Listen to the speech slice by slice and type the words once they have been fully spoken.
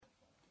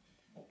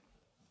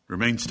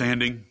Remain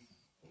standing.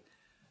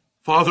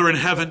 Father in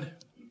heaven,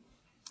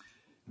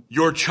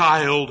 your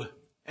child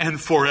and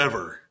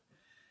forever,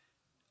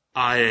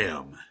 I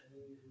am.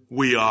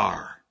 We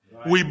are.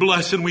 We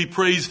bless and we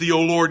praise thee, O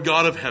Lord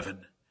God of heaven,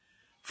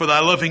 for thy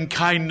loving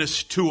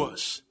kindness to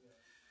us.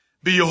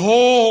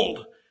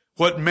 Behold,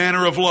 what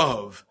manner of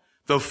love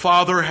the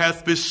Father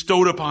hath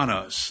bestowed upon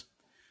us,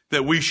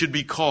 that we should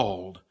be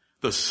called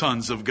the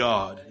sons of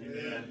God.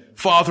 Amen.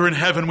 Father in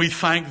heaven, we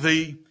thank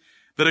thee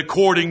that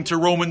according to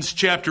Romans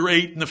chapter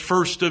 8 and the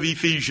first of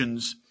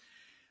Ephesians,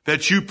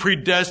 that you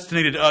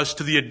predestinated us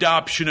to the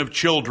adoption of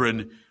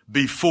children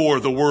before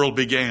the world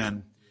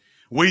began.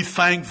 We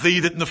thank thee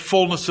that in the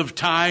fullness of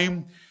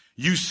time,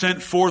 you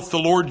sent forth the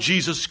Lord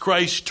Jesus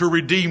Christ to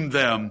redeem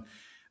them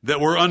that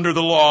were under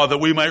the law, that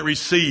we might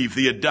receive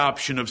the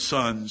adoption of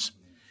sons.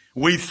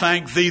 We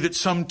thank thee that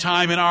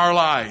sometime in our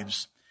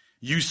lives,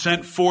 you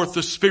sent forth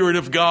the Spirit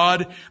of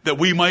God that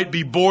we might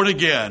be born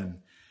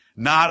again,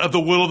 not of the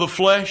will of the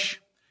flesh,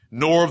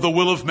 nor of the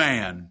will of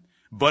man,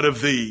 but of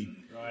thee.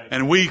 Right.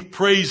 And we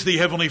praise thee,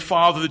 Heavenly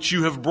Father, that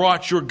you have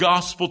brought your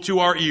gospel to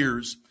our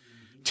ears,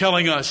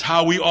 telling us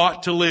how we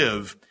ought to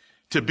live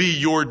to be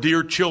your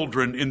dear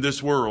children in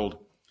this world.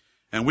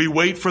 And we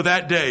wait for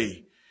that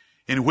day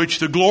in which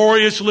the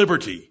glorious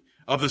liberty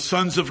of the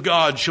sons of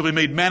God shall be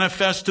made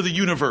manifest to the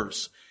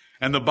universe,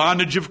 and the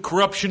bondage of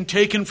corruption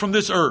taken from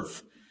this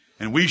earth,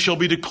 and we shall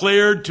be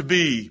declared to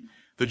be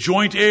the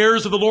joint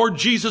heirs of the Lord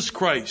Jesus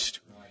Christ,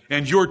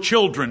 and your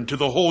children to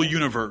the whole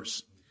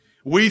universe.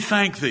 We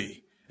thank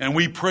thee and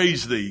we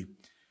praise thee.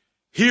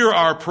 Hear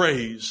our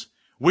praise.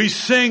 We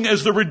sing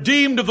as the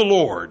redeemed of the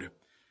Lord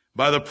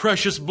by the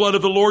precious blood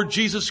of the Lord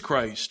Jesus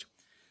Christ.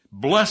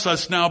 Bless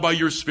us now by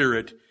your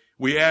Spirit.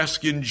 We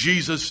ask in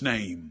Jesus'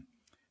 name.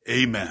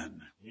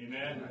 Amen.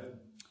 Amen.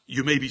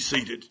 You may be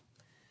seated.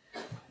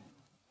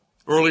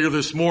 Earlier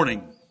this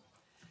morning,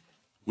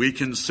 we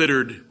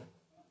considered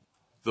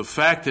the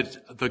fact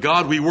that the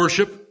God we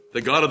worship,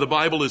 the God of the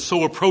Bible, is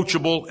so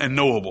approachable and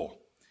knowable.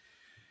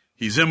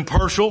 He's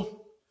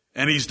impartial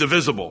and he's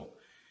divisible,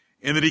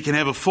 in that he can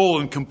have a full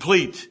and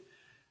complete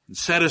and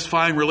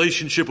satisfying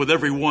relationship with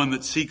everyone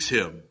that seeks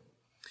him.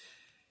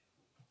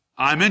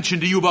 I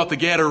mentioned to you about the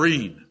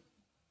Gadarene,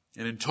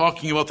 and in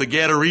talking about the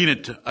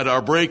Gadarene at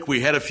our break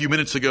we had a few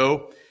minutes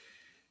ago,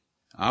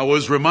 I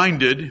was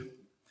reminded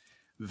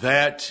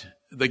that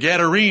the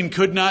Gadarene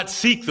could not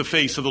seek the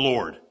face of the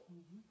Lord,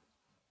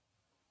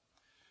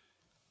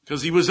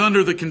 because he was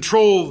under the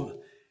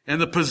control and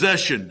the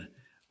possession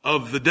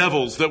of the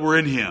devils that were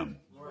in him.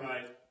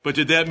 Right. But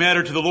did that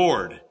matter to the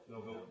Lord?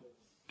 No.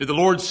 Did the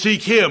Lord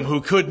seek him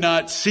who could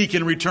not seek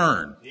in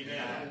return?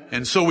 Amen.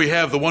 And so we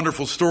have the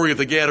wonderful story of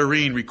the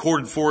Gadarene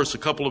recorded for us a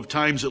couple of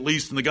times at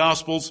least in the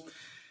Gospels,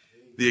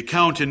 the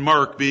account in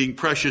Mark being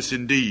precious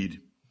indeed.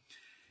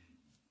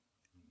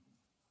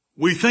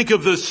 We think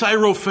of the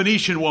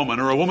Syrophoenician woman,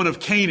 or a woman of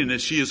Canaan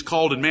as she is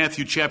called in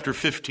Matthew chapter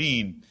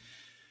 15.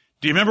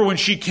 Do you remember when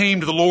she came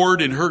to the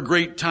Lord in her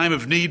great time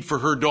of need for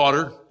her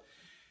daughter?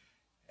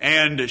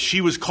 And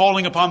she was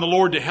calling upon the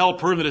Lord to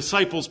help her, and the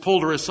disciples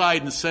pulled her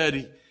aside and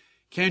said,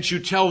 "Can't you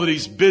tell that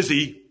he's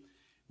busy?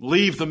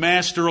 Leave the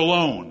master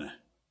alone."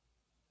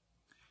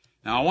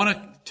 Now I want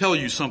to tell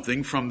you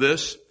something from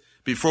this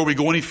before we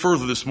go any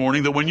further this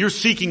morning, that when you're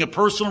seeking a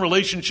personal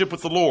relationship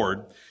with the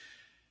Lord,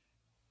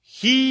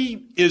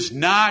 he is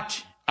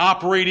not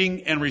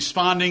operating and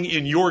responding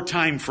in your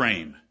time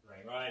frame.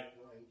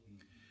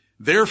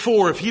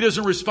 Therefore, if he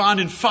doesn't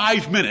respond in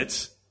 5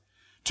 minutes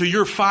to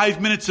your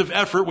 5 minutes of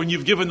effort when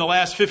you've given the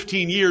last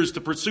 15 years to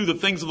pursue the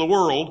things of the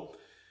world,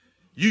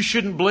 you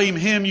shouldn't blame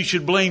him. You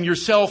should blame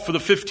yourself for the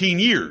 15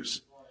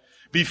 years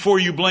before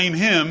you blame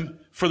him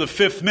for the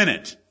 5th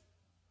minute.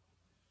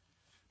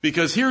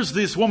 Because here's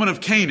this woman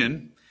of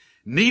Canaan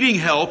needing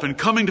help and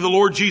coming to the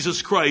Lord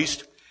Jesus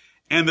Christ,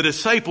 and the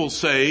disciples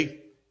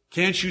say,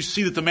 "Can't you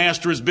see that the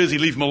master is busy?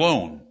 Leave him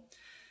alone."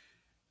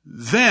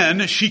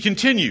 Then she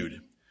continued.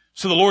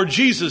 So the Lord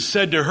Jesus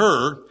said to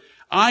her,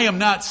 "I am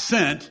not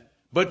sent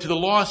but to the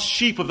lost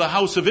sheep of the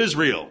house of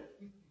Israel."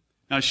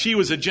 Now she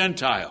was a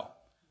Gentile.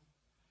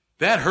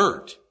 That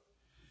hurt.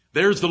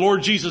 There's the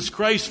Lord Jesus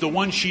Christ, the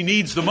one she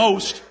needs the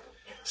most,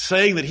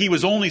 saying that he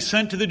was only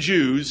sent to the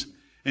Jews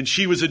and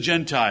she was a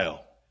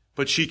Gentile.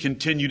 But she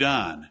continued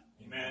on.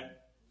 Amen.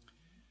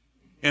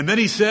 And then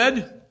he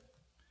said,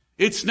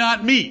 "It's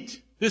not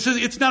meet.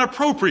 It's not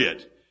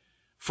appropriate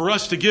for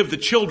us to give the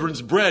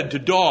children's bread to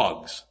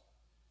dogs."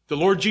 The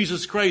Lord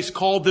Jesus Christ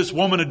called this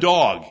woman a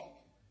dog,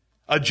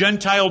 a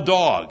Gentile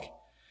dog,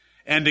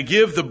 and to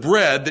give the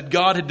bread that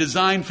God had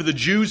designed for the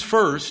Jews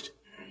first,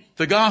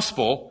 the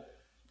gospel,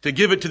 to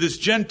give it to this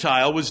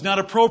Gentile was not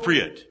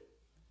appropriate.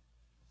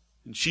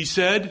 And she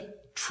said,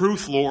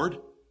 "Truth, Lord.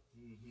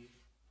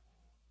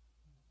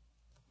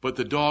 But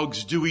the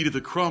dogs do eat of the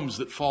crumbs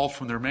that fall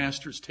from their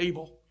master's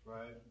table.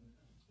 Right.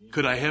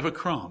 Could I have a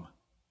crumb?"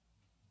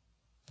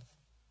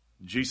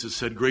 Jesus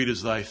said, "Great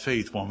is thy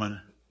faith,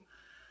 woman.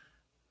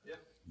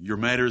 Your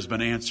matter has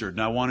been answered."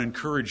 Now I want to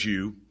encourage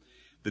you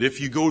that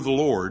if you go to the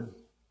Lord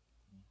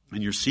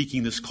and you're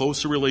seeking this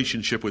closer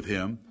relationship with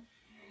him,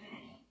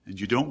 and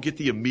you don't get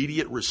the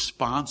immediate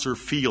response or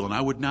feel, and I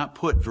would not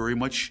put very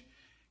much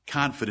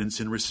confidence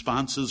in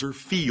responses or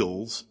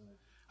feels.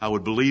 I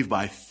would believe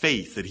by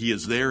faith that He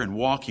is there and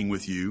walking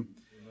with you.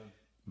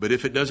 But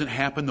if it doesn't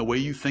happen the way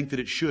you think that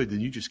it should,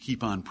 then you just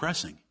keep on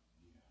pressing.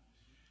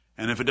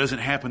 And if it doesn't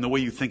happen the way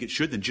you think it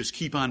should, then just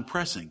keep on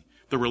pressing.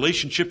 The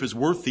relationship is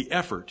worth the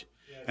effort.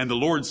 And the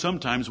Lord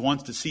sometimes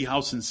wants to see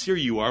how sincere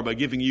you are by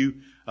giving you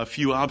a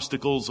few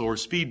obstacles or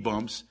speed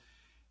bumps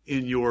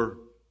in your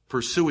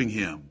pursuing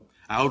Him.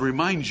 I would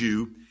remind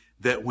you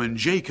that when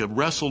Jacob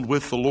wrestled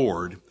with the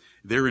Lord,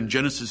 there in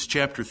Genesis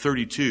chapter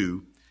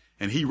 32,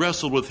 and he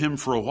wrestled with Him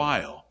for a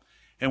while,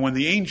 and when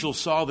the angel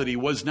saw that he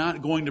was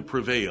not going to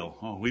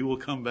prevail, we will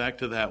come back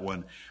to that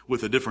one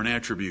with a different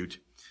attribute.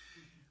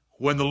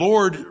 When the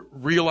Lord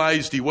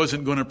realized He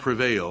wasn't going to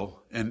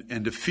prevail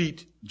and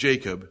defeat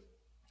Jacob,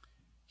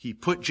 He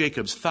put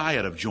Jacob's thigh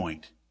out of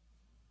joint.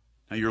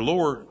 Now your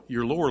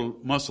lower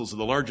muscles are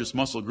the largest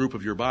muscle group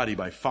of your body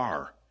by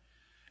far.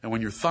 And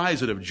when your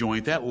thigh's out of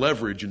joint, that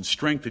leverage and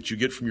strength that you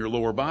get from your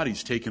lower body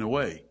is taken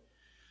away.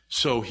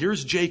 So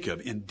here's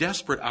Jacob in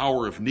desperate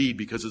hour of need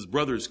because his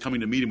brother is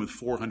coming to meet him with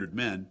 400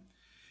 men,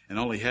 and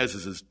all he has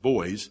is his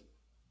boys.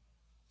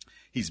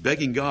 He's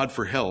begging God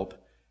for help,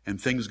 and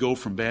things go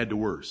from bad to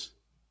worse.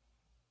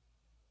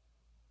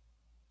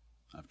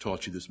 I've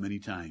taught you this many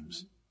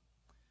times.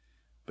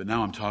 But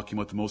now I'm talking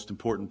about the most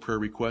important prayer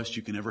request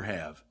you can ever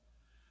have.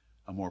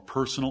 A more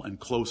personal and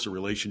closer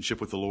relationship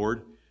with the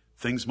Lord.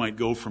 Things might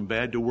go from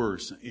bad to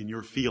worse in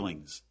your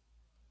feelings.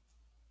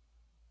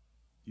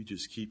 You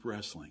just keep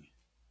wrestling.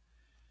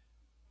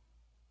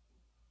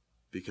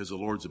 Because the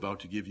Lord's about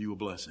to give you a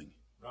blessing.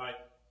 Right.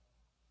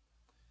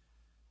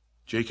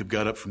 Jacob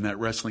got up from that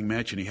wrestling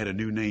match and he had a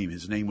new name.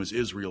 His name was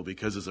Israel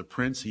because as a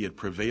prince he had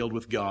prevailed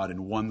with God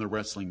and won the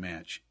wrestling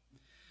match.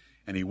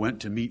 And he went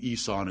to meet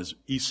Esau, and as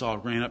Esau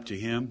ran up to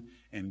him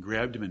and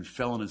grabbed him and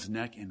fell on his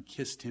neck and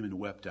kissed him and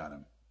wept on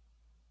him.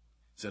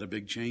 Is that a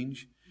big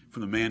change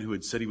from the man who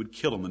had said he would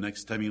kill him the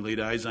next time he laid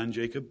eyes on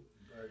Jacob?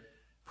 Right.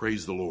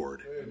 Praise the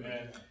Lord.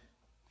 Amen.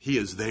 He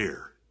is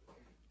there.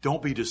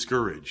 Don't be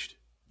discouraged.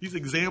 These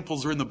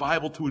examples are in the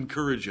Bible to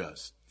encourage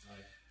us.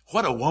 Right.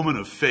 What a woman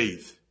of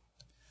faith.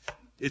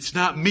 It's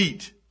not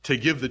meet to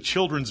give the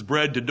children's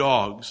bread to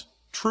dogs.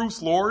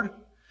 Truth, Lord.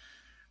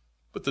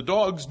 But the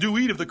dogs do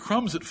eat of the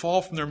crumbs that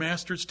fall from their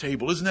master's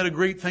table. Isn't that a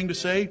great thing to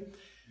say?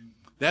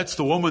 That's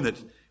the woman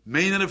that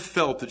may not have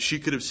felt that she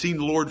could have seen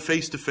the Lord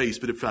face to face,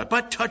 but if I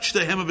but touch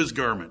the hem of His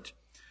garment,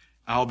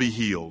 I'll be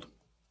healed.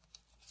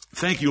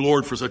 Thank you,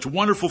 Lord, for such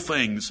wonderful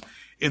things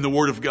in the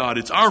Word of God.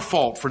 It's our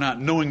fault for not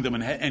knowing them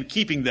and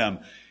keeping them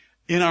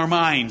in our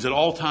minds at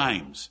all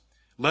times,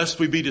 lest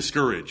we be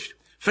discouraged.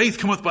 Faith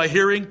cometh by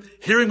hearing,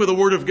 hearing with the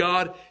Word of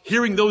God.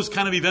 Hearing those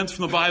kind of events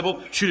from the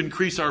Bible should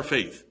increase our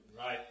faith.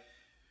 Right.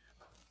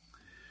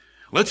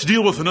 Let's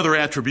deal with another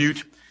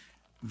attribute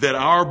that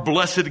our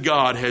blessed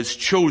God has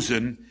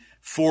chosen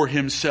for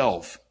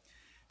Himself.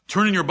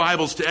 Turn in your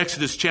Bibles to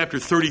Exodus chapter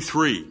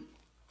 33.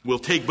 We'll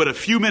take but a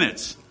few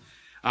minutes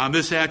on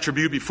this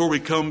attribute before we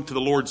come to the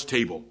Lord's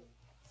table.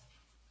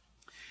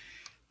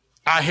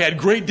 I had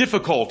great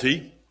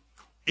difficulty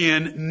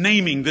in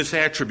naming this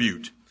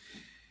attribute,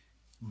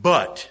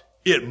 but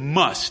it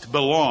must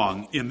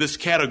belong in this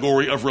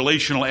category of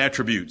relational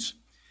attributes.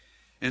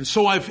 And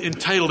so I've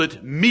entitled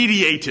it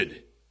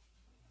Mediated.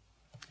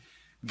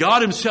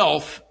 God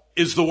Himself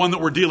is the one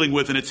that we're dealing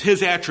with, and it's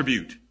His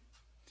attribute.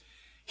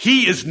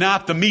 He is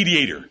not the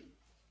mediator.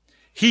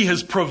 He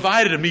has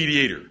provided a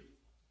mediator.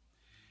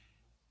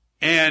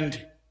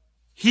 And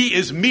He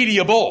is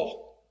mediable.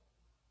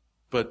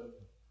 But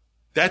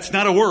that's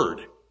not a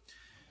word.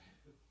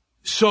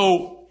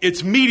 So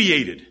it's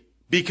mediated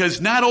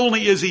because not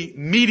only is He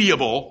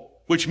mediable,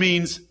 which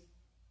means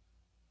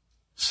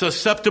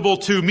susceptible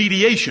to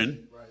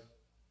mediation, right,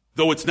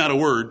 though it's not a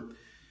word,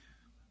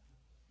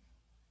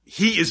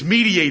 He is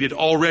mediated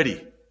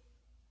already.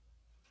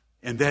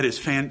 And that is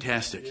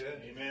fantastic. Yeah.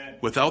 Amen.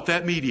 Without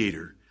that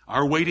mediator,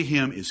 our way to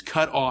Him is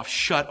cut off,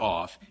 shut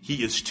off.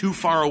 He is too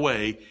far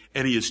away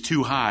and He is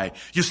too high.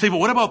 You say, but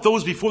what about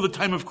those before the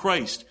time of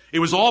Christ? It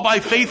was all by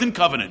faith and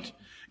covenant.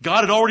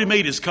 God had already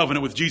made His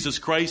covenant with Jesus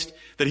Christ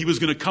that He was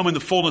going to come in the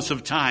fullness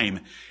of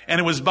time. And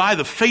it was by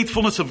the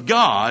faithfulness of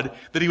God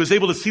that He was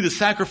able to see the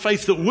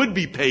sacrifice that would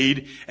be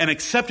paid and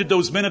accepted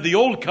those men of the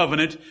old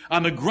covenant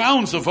on the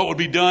grounds of what would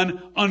be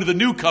done under the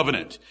new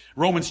covenant.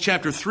 Romans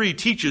chapter 3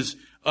 teaches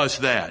us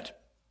that.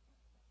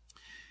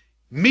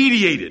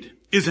 Mediated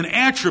is an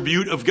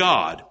attribute of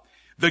God.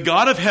 The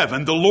God of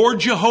heaven, the Lord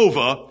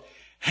Jehovah,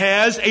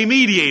 has a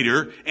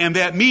mediator, and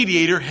that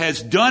mediator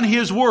has done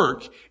His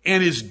work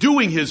and is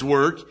doing His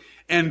work,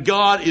 and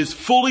God is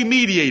fully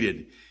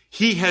mediated.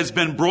 He has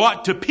been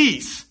brought to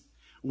peace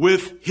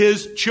with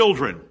His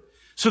children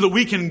so that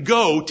we can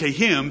go to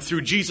Him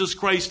through Jesus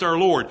Christ our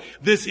Lord.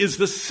 This is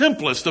the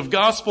simplest of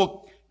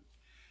gospel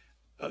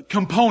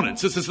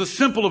components. This is the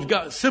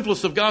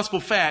simplest of gospel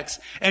facts,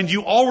 and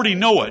you already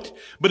know it.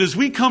 But as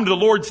we come to the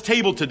Lord's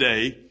table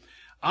today,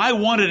 I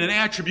wanted an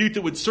attribute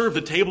that would serve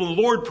the table, and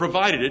the Lord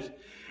provided it.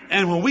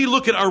 And when we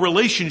look at our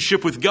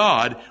relationship with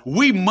God,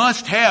 we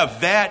must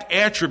have that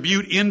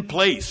attribute in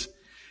place,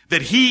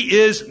 that He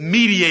is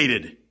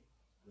mediated.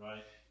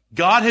 Right.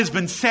 God has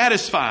been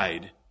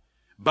satisfied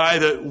by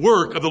the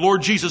work of the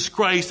Lord Jesus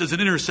Christ as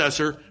an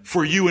intercessor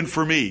for you and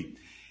for me.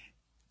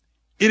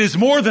 It is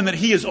more than that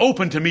He is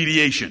open to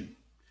mediation,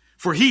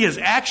 for He has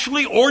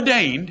actually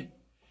ordained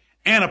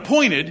and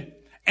appointed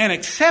and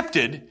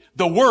accepted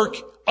the work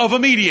of a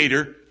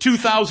mediator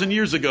 2,000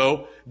 years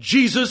ago,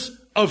 Jesus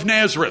of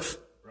Nazareth.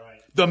 Right.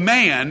 The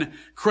man,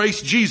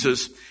 Christ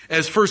Jesus,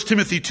 as 1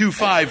 Timothy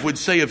 2:5 would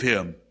say of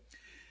Him.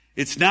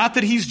 It's not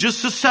that He's just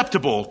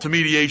susceptible to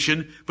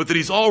mediation, but that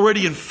He's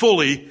already and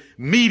fully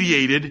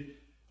mediated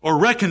or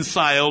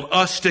reconciled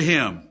us to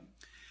Him.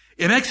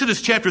 In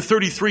Exodus chapter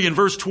 33 and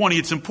verse 20,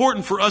 it's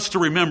important for us to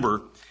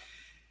remember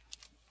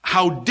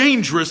how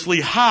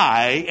dangerously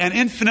high and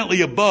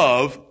infinitely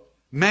above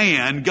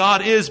man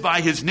God is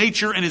by His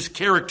nature and His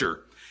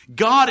character.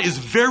 God is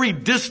very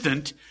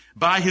distant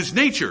by His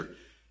nature.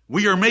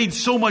 We are made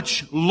so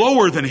much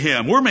lower than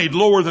Him. We're made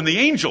lower than the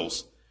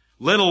angels,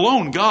 let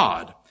alone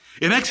God.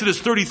 In Exodus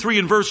 33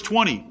 and verse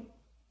 20,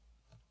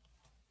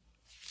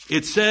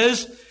 it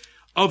says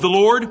of the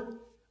Lord,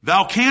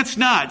 "Thou canst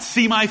not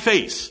see my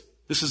face."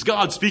 This is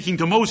God speaking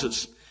to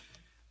Moses,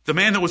 the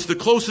man that was the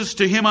closest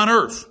to Him on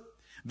earth.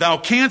 "Thou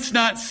canst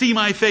not see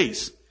my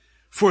face,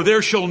 for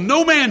there shall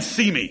no man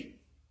see me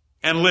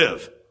and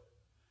live."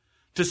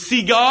 To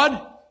see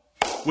God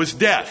was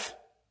death.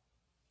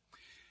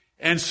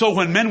 And so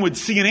when men would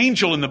see an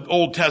angel in the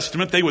Old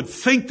Testament, they would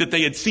think that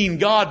they had seen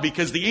God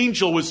because the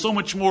angel was so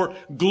much more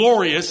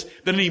glorious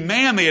than any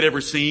man they had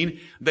ever seen.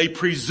 They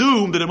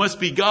presumed that it must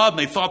be God, and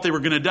they thought they were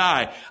going to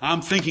die.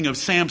 I'm thinking of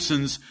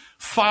Samson's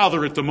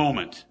father at the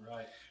moment,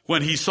 Right.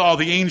 when he saw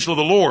the angel of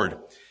the Lord.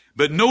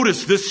 But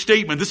notice this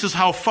statement. This is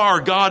how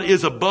far God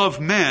is above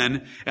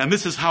men, and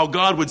this is how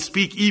God would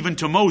speak even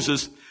to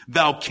Moses.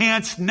 "Thou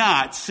canst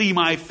not see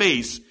my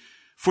face,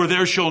 for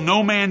there shall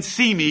no man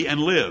see me and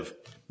live."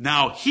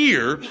 Now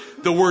here,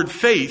 the word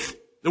face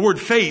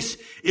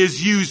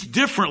is used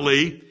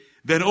differently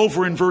than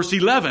over in verse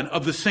 11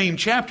 of the same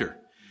chapter.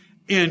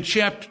 In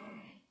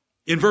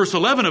verse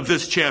 11 of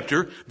this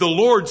chapter, the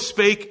Lord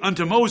spake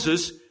unto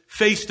Moses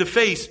face to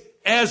face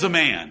as a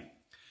man.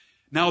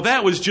 Now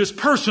that was just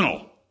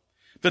personal,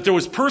 that there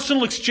was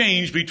personal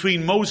exchange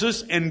between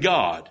Moses and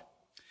God.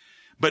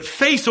 But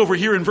face over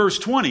here in verse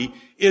 20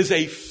 is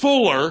a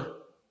fuller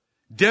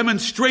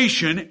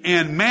demonstration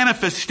and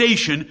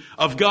manifestation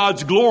of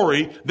God's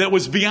glory that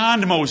was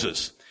beyond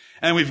Moses.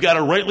 And we've got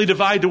to rightly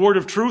divide the word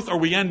of truth, or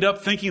we end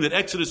up thinking that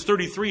Exodus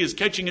 33 is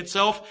catching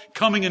itself,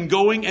 coming and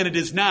going, and it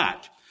is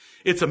not.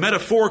 It's a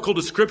metaphorical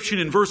description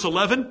in verse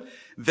 11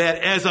 that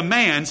as a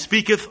man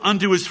speaketh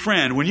unto his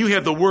friend. When you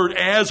have the word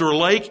as or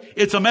like,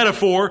 it's a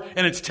metaphor,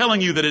 and it's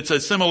telling you that it's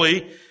a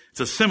simile. It's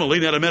a simile,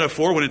 not a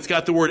metaphor, when it's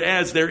got the word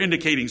as there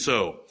indicating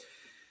so.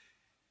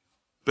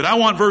 But I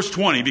want verse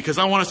 20 because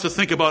I want us to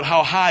think about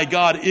how high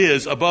God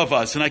is above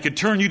us. And I could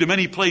turn you to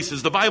many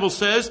places. The Bible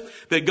says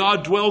that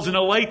God dwells in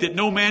a light that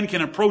no man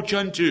can approach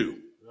unto.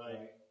 Right.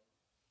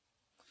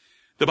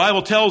 The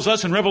Bible tells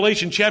us in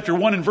Revelation chapter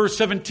 1 and verse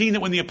 17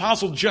 that when the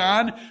Apostle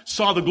John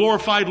saw the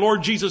glorified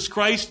Lord Jesus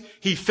Christ,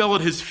 he fell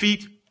at His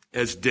feet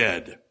as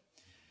dead.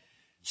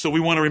 So we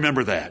want to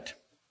remember that.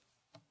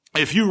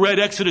 If you read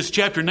Exodus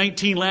chapter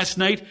 19 last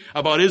night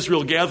about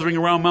Israel gathering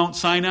around Mount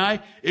Sinai,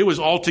 it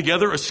was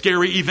altogether a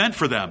scary event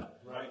for them.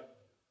 Right.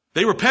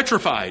 They were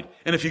petrified.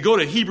 And if you go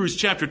to Hebrews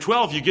chapter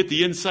 12, you get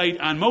the insight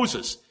on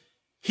Moses.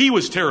 He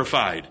was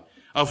terrified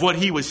of what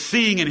he was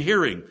seeing and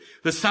hearing.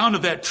 The sound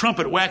of that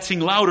trumpet waxing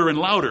louder and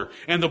louder,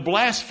 and the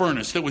blast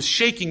furnace that was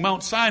shaking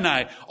Mount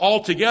Sinai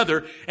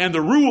altogether, and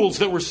the rules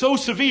that were so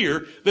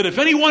severe that if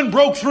anyone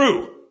broke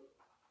through,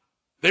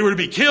 they were to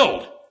be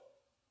killed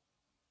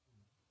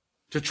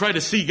to try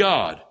to see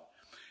God.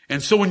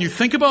 And so when you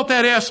think about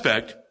that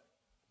aspect,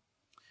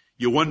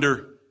 you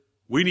wonder,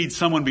 we need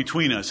someone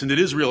between us. And did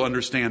Israel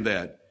understand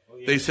that? Oh,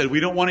 yeah. They said, we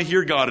don't want to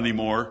hear God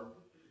anymore.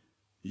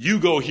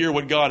 You go hear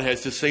what God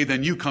has to say,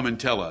 then you come and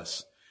tell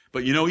us.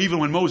 But you know, even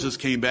when Moses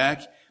came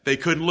back, they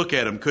couldn't look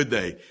at him, could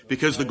they?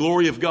 Because the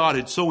glory of God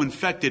had so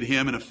infected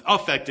him and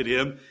affected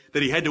him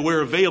that he had to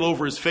wear a veil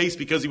over his face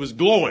because he was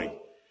glowing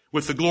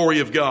with the glory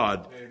of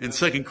God. And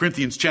 2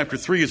 Corinthians chapter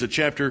 3 is a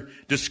chapter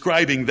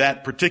describing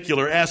that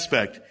particular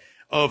aspect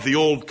of the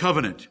old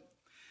covenant.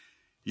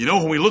 You know,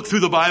 when we look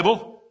through the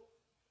Bible,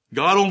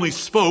 God only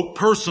spoke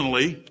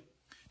personally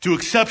to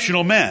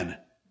exceptional men.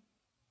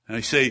 And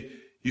I say,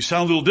 you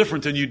sound a little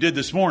different than you did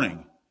this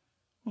morning.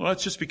 Well,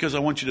 that's just because I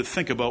want you to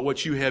think about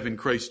what you have in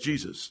Christ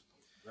Jesus.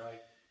 Right.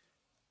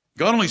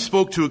 God only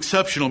spoke to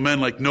exceptional men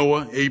like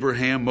Noah,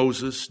 Abraham,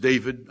 Moses,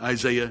 David,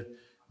 Isaiah,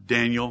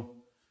 Daniel,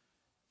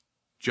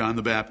 John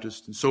the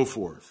Baptist, and so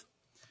forth.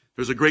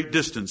 There's a great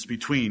distance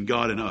between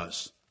God and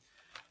us.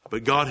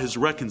 But God has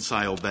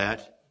reconciled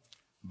that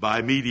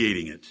by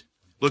mediating it.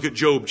 Look at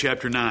Job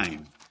chapter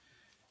 9.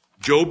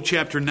 Job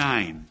chapter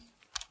 9.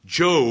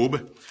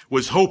 Job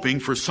was hoping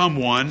for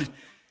someone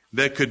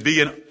that could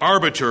be an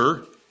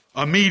arbiter,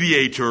 a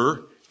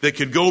mediator, that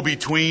could go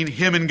between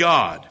him and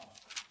God.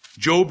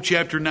 Job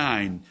chapter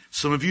 9.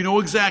 Some of you know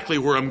exactly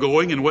where I'm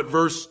going and what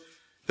verse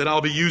that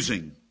I'll be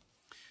using.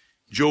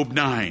 Job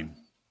 9.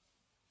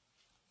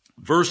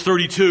 Verse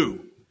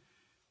 32.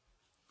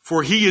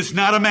 For he is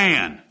not a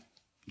man.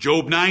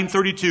 Job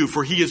 9:32.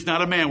 For he is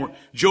not a man.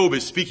 Job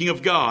is speaking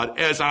of God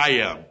as I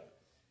am.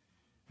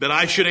 That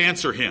I should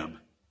answer him.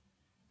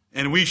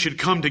 And we should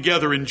come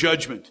together in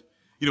judgment.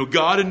 You know,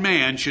 God and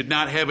man should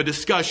not have a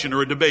discussion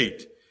or a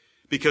debate,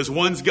 because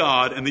one's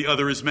God and the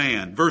other is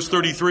man. Verse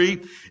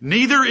 33,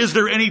 neither is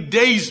there any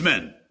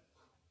daysman.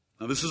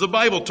 Now this is a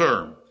Bible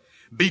term.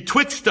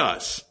 Betwixt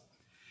us,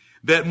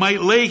 that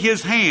might lay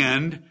his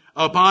hand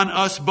upon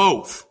us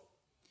both.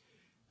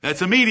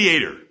 That's a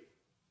mediator.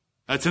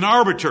 That's an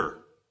arbiter.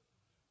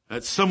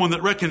 That's someone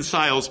that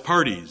reconciles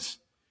parties.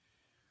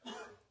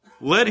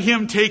 Let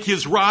him take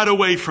his rod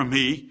away from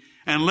me,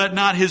 and let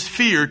not his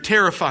fear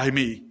terrify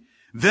me.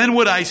 Then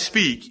would I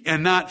speak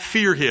and not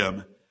fear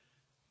him.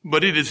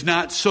 But it is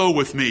not so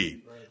with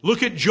me.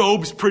 Look at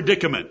Job's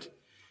predicament.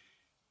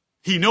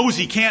 He knows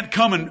he can't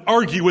come and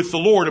argue with the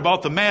Lord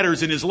about the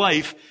matters in his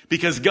life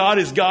because God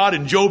is God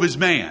and Job is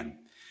man.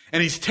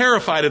 And he's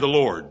terrified of the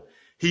Lord.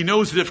 He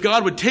knows that if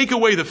God would take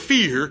away the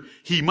fear,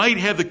 he might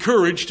have the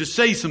courage to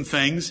say some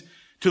things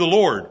to the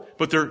Lord.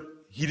 But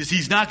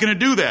he's not going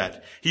to do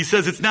that. He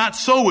says it's not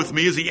so with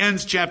me as he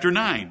ends chapter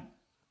 9.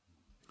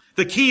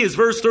 The key is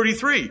verse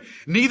 33.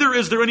 Neither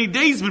is there any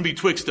daysman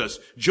betwixt us.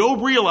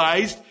 Job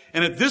realized,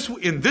 and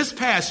in this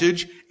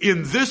passage,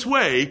 in this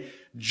way,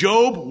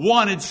 Job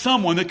wanted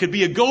someone that could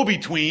be a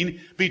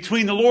go-between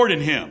between the Lord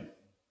and him.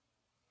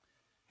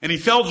 And he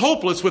felt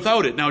hopeless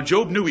without it. Now,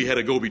 Job knew he had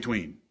a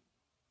go-between.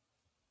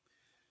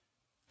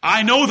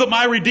 I know that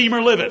my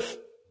Redeemer liveth,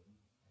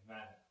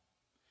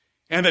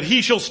 and that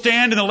he shall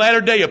stand in the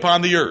latter day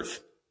upon the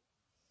earth.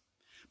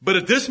 But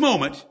at this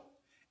moment,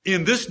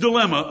 in this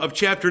dilemma of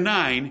chapter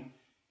 9,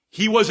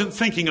 he wasn't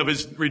thinking of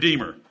his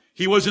Redeemer.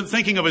 He wasn't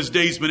thinking of his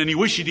daysman, and he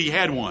wished he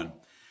had one.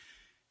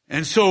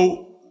 And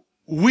so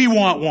we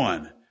want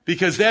one,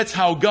 because that's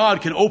how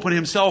God can open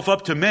himself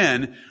up to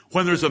men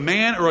when there's a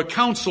man or a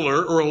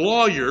counselor or a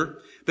lawyer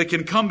that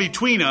can come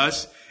between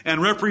us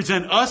and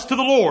represent us to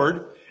the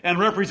Lord and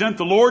represent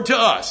the Lord to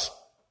us.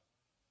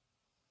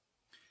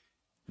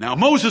 Now,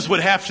 Moses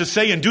would have to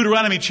say in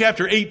Deuteronomy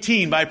chapter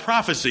 18 by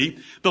prophecy,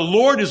 the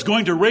Lord is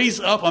going to raise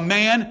up a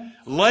man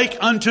like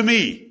unto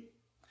me.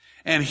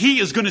 And he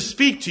is going to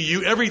speak to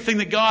you everything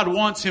that God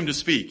wants him to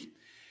speak.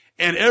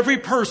 And every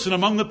person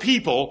among the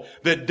people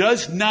that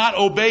does not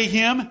obey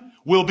him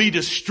will be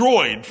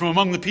destroyed from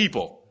among the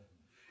people.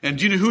 And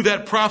do you know who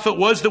that prophet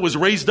was that was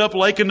raised up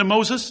like unto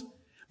Moses?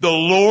 The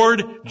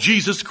Lord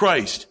Jesus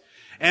Christ.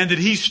 And did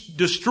he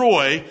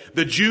destroy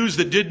the Jews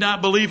that did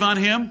not believe on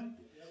him?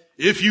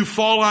 If you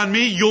fall on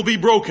me, you'll be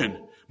broken.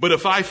 But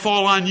if I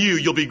fall on you,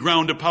 you'll be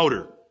ground to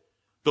powder.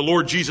 The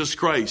Lord Jesus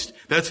Christ.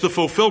 That's the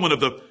fulfillment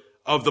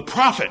of the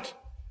prophet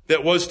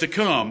that was to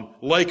come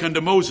like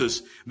unto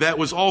Moses. That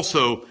was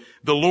also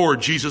the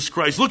Lord Jesus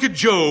Christ. Look at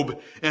Job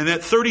and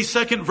that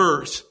 32nd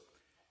verse,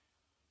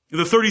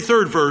 the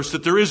 33rd verse,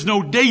 that there is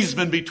no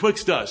daysman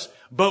betwixt us,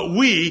 but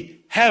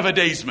we have a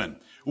daysman.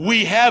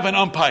 We have an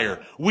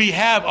umpire. We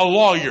have a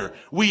lawyer.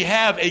 We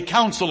have a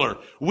counselor.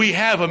 We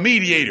have a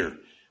mediator.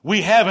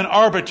 We have an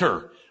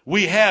arbiter.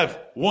 We have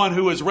one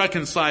who has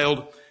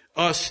reconciled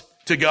us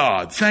to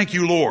God. Thank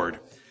you, Lord.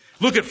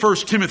 Look at 1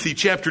 Timothy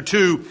chapter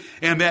 2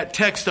 and that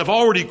text I've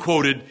already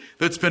quoted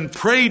that's been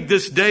prayed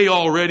this day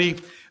already,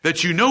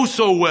 that you know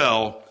so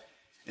well,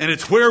 and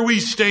it's where we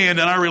stand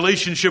in our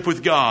relationship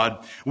with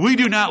God. We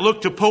do not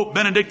look to Pope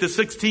Benedict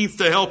XVI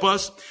to help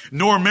us,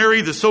 nor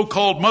Mary, the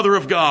so-called Mother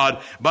of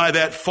God, by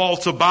that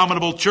false,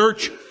 abominable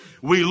church.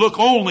 We look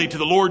only to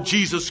the Lord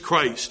Jesus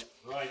Christ.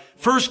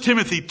 1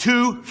 Timothy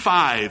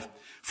 2:5,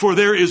 for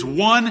there is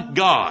one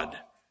God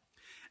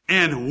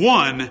and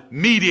one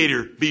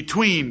mediator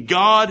between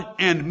God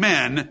and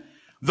men,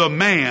 the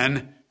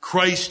man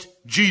Christ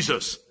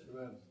Jesus.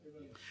 Amen.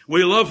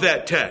 We love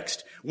that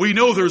text. We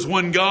know there's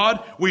one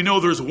God, we know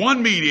there's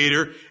one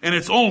mediator, and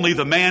it's only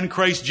the man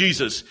Christ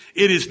Jesus.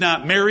 It is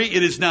not Mary,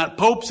 it is not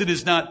popes, it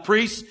is not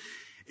priests,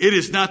 it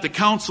is not the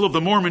Council of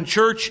the Mormon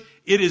Church,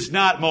 it is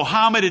not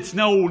Mohammed, it's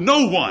no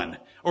one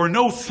or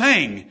no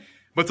thing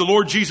but the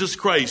Lord Jesus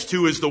Christ,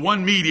 who is the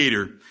one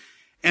mediator.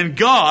 And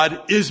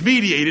God is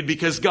mediated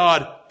because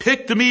God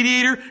picked the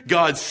mediator,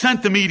 God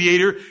sent the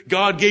mediator,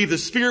 God gave the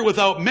Spirit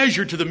without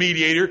measure to the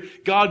mediator,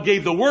 God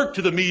gave the work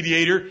to the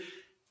mediator,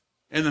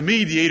 and the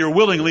mediator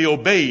willingly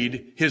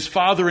obeyed his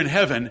Father in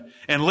heaven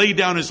and laid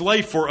down his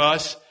life for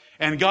us,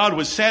 and God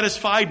was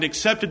satisfied and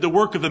accepted the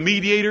work of the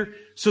mediator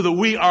so that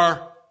we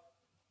are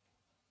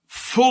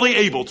fully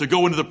able to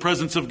go into the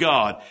presence of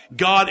God.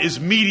 God is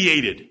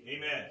mediated.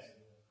 Amen.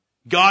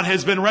 God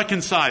has been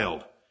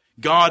reconciled.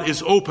 God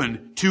is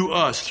open to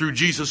us through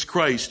Jesus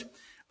Christ,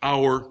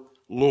 our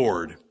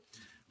Lord.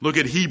 Look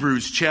at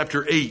Hebrews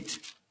chapter 8.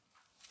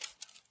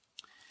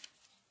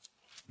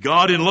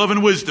 God in love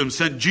and wisdom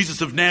sent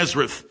Jesus of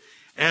Nazareth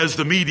as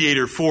the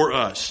mediator for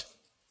us.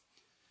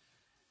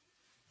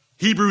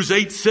 Hebrews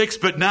 8:6,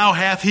 but now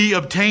hath he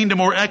obtained a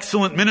more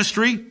excellent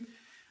ministry,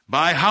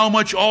 by how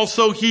much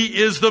also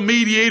he is the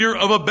mediator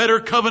of a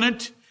better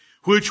covenant,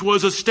 which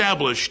was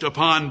established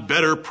upon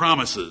better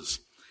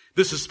promises.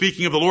 This is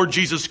speaking of the Lord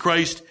Jesus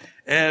Christ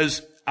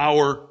as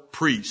our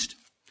priest.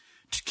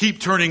 To keep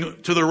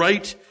turning to the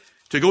right,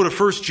 to go to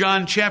 1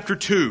 John chapter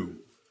 2.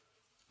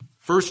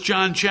 1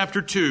 John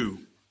chapter 2.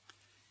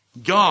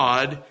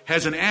 God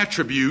has an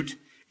attribute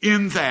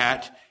in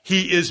that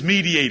he is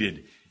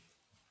mediated.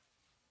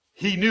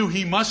 He knew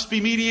he must be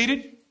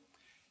mediated.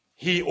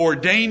 He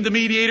ordained the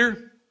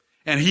mediator,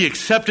 and he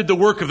accepted the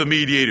work of the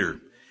mediator.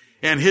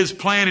 And his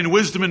plan in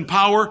wisdom and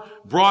power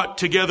brought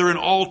together an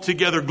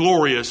altogether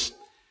glorious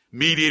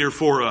mediator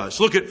for us.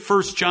 Look at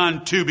 1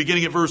 John 2,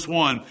 beginning at verse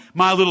 1.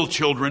 My little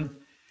children,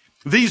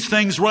 these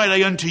things write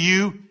I unto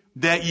you,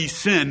 that ye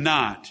sin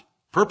not.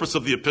 Purpose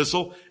of the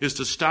epistle is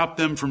to stop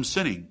them from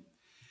sinning.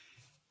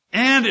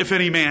 And if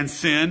any man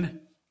sin,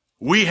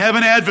 we have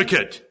an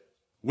advocate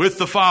with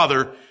the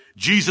Father,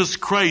 Jesus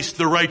Christ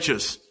the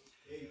righteous.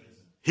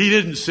 He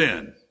didn't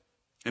sin.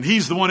 And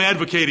he's the one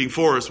advocating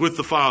for us with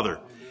the Father.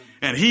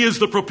 And he is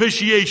the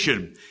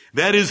propitiation.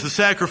 That is the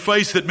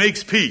sacrifice that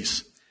makes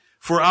peace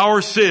for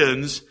our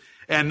sins,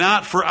 and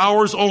not for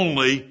ours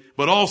only,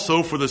 but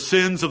also for the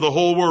sins of the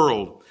whole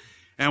world.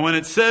 And when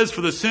it says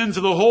for the sins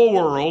of the whole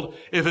world,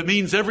 if it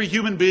means every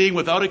human being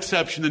without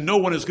exception, then no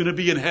one is going to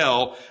be in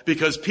hell,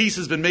 because peace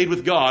has been made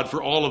with God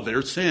for all of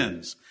their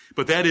sins.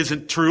 But that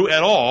isn't true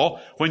at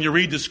all. When you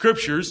read the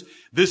scriptures,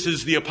 this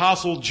is the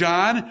Apostle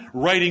John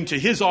writing to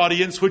his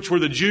audience, which were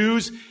the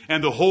Jews,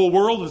 and the whole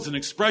world is an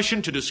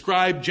expression to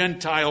describe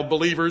Gentile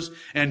believers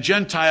and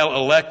Gentile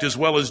elect as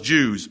well as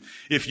Jews.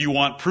 If you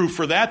want proof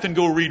for that, then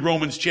go read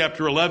Romans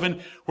chapter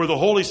 11, where the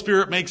Holy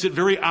Spirit makes it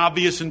very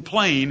obvious and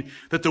plain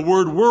that the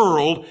word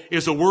world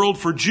is a word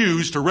for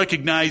Jews to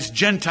recognize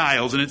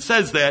Gentiles. And it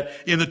says that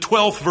in the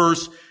 12th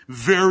verse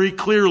very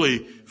clearly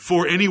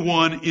for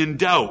anyone in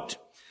doubt.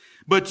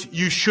 But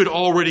you should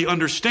already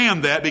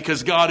understand that,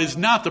 because God is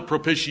not the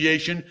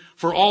propitiation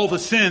for all the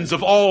sins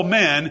of all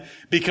men,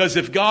 because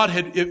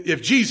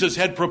if Jesus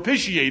had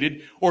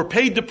propitiated or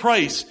paid the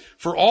price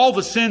for all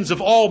the sins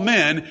of all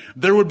men,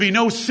 there would be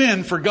no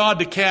sin for God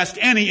to cast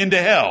any into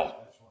hell.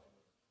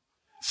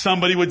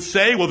 Somebody would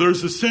say, well,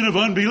 there's the sin of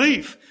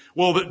unbelief.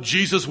 Well, that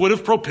Jesus would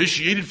have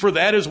propitiated for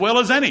that as well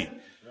as any.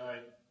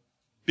 Right.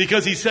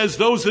 Because he says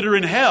those that are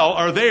in hell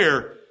are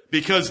there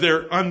because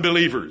they're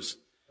unbelievers.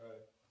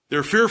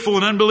 They're fearful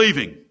and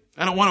unbelieving.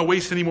 I don't want to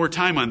waste any more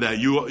time on that.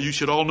 You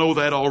should all know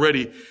that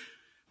already.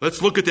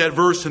 Let's look at that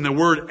verse in the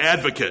word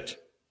advocate.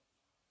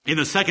 In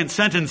the second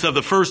sentence of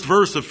the first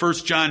verse of 1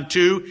 John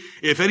 2,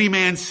 if any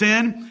man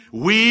sin,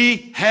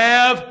 we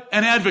have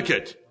an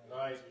advocate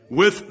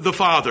with the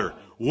Father.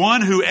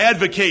 One who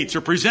advocates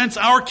or presents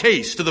our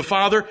case to the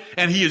Father,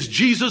 and he is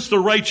Jesus the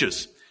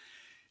righteous.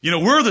 You know,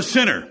 we're the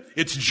sinner.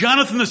 It's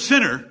Jonathan the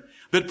sinner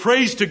that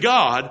prays to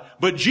God,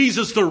 but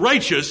Jesus the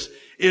righteous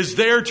is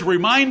there to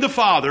remind the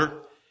Father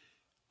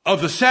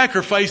of the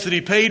sacrifice that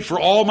he paid for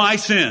all my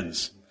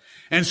sins.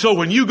 And so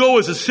when you go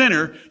as a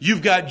sinner,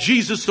 you've got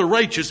Jesus the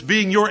righteous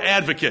being your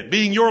advocate,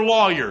 being your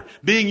lawyer,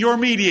 being your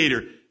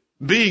mediator,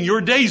 being your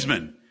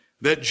daysman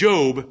that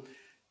Job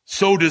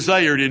so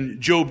desired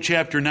in Job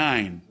chapter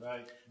 9.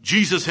 Right.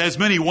 Jesus has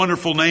many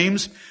wonderful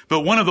names, but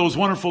one of those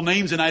wonderful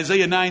names in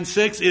Isaiah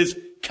 9:6 is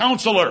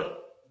Counselor.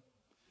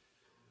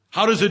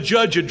 How does a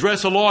judge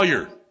address a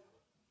lawyer?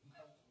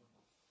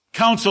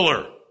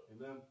 Counselor.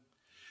 Amen.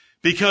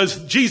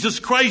 Because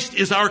Jesus Christ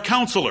is our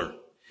counselor.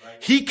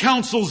 Right. He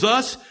counsels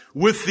us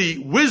with the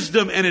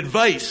wisdom and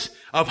advice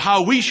of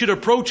how we should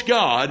approach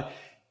God,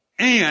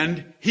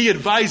 and he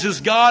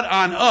advises God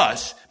on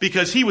us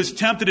because he was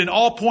tempted in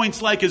all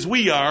points like as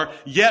we are,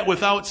 yet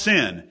without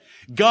sin.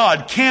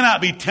 God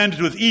cannot be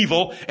tempted with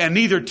evil, and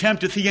neither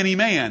tempteth he any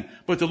man.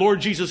 But the Lord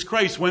Jesus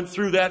Christ went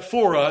through that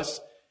for us,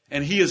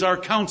 and he is our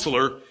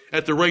counselor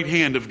at the right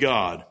hand of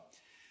God.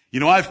 You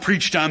know, I've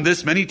preached on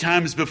this many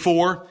times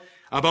before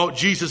about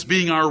Jesus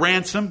being our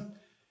ransom.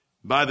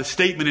 By the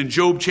statement in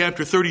Job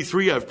chapter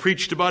 33, I've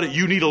preached about it.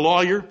 You need a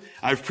lawyer.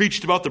 I've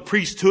preached about the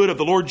priesthood of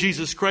the Lord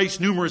Jesus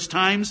Christ numerous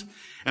times.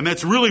 And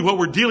that's really what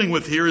we're dealing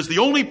with here, is the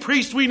only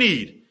priest we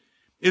need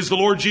is the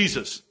Lord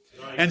Jesus.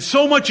 Right. And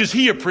so much as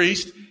he a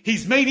priest,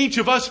 he's made each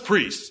of us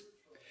priests.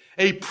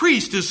 A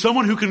priest is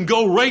someone who can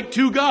go right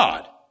to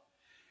God.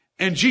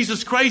 And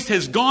Jesus Christ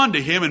has gone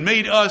to him and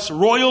made us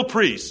royal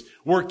priests.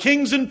 We're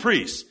kings and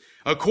priests,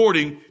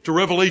 according to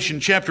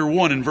Revelation chapter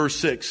 1 and verse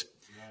 6.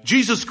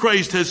 Jesus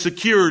Christ has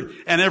secured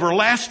an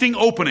everlasting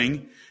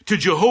opening to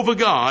Jehovah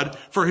God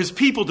for his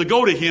people to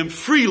go to him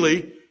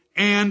freely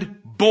and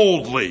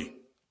boldly.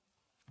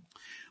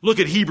 Look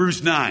at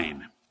Hebrews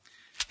 9.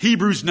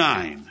 Hebrews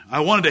 9. I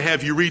wanted to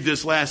have you read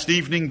this last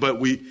evening,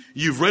 but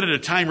you've read it a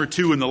time or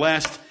two in the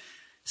last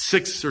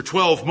 6 or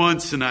 12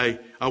 months, and I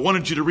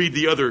wanted you to read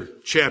the other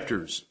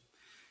chapters.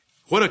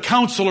 What a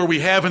counselor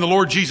we have in the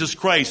Lord Jesus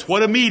Christ.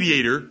 What a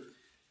mediator,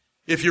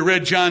 if you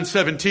read John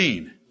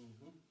 17.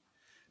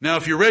 Now,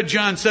 if you read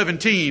John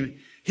 17,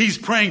 he's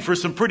praying for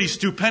some pretty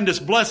stupendous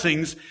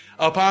blessings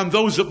upon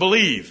those that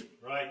believe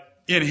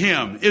in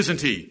him,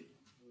 isn't he?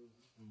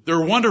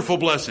 They're wonderful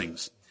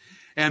blessings.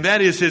 And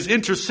that is his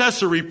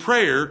intercessory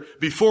prayer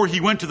before he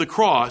went to the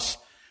cross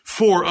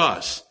for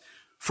us.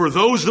 For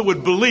those that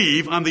would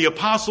believe on the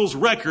apostles'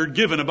 record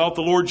given about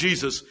the Lord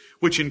Jesus,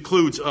 which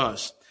includes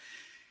us.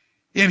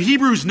 In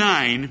Hebrews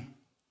 9,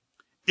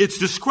 it's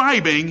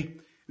describing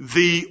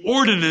the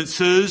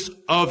ordinances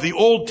of the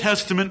Old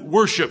Testament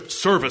worship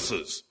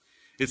services.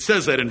 It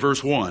says that in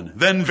verse 1.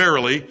 Then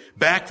verily,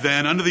 back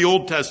then, under the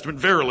Old Testament,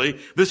 verily,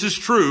 this is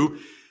true,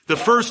 the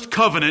first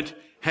covenant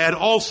had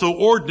also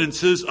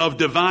ordinances of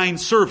divine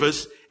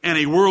service and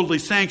a worldly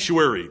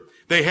sanctuary.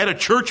 They had a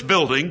church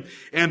building,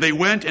 and they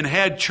went and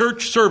had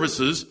church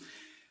services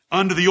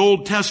under the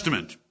Old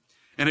Testament.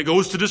 And it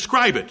goes to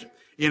describe it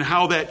in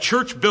how that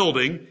church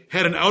building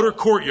had an outer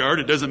courtyard.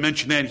 It doesn't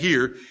mention that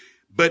here.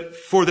 But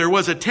for there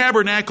was a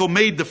tabernacle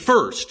made the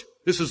first.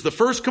 This is the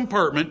first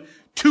compartment,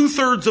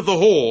 2/3 of the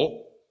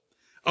whole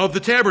of the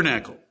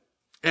tabernacle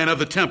and of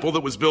the temple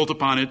that was built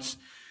upon its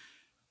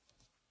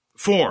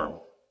form.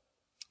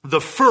 The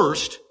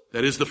first,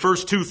 that is the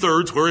first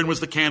 2/3, wherein was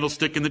the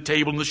candlestick and the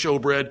table and the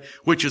showbread,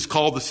 which is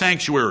called the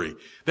sanctuary.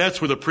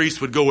 That's where the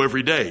priest would go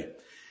every day.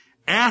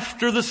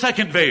 After the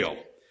second veil,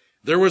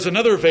 there was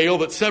another veil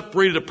that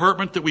separated a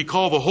compartment that we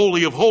call the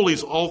Holy of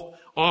Holies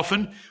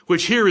often,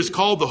 which here is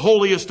called the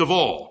holiest of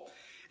all.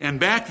 And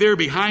back there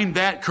behind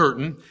that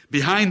curtain,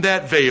 behind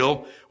that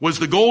veil, was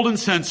the golden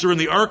censer and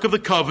the Ark of the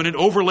Covenant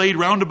overlaid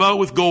round about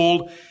with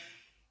gold,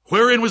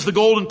 wherein was the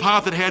golden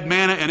pot that had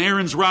manna and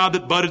Aaron's rod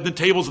that budded, the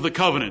tables of the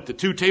covenant, the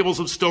 2 tables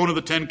of stone of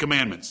the 10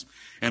 commandments.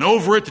 And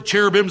over it the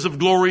cherubims of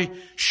glory,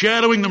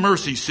 shadowing the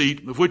mercy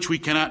seat, of which we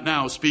cannot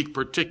now speak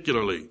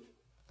particularly.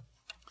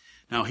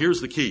 Now here's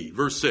the key,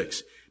 verse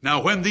 6.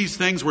 Now when these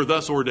things were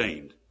thus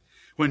ordained,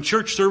 when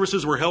church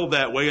services were held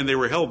that way, and they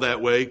were held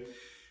that way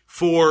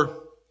for,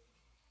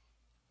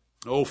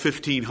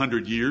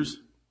 1,500 years,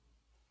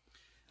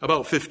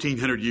 about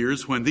 1,500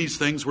 years, when these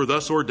things were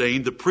thus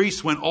ordained, the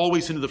priests went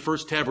always into the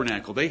first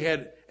tabernacle. They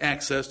had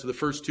access to the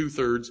first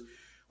 2/3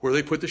 where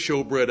they put the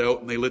showbread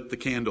out and they lit the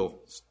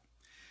candles,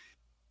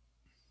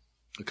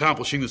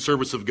 accomplishing the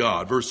service of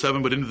God. Verse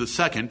 7, but into the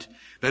second,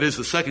 that is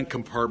the second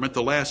compartment,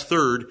 the last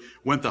third,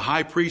 went the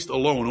high priest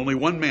alone. Only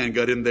one man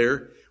got in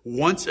there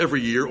once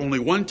every year. Only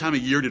one time a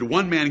year did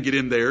one man get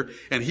in there,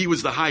 and he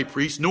was the high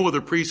priest. No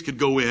other priest could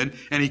go in,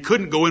 and he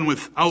couldn't go in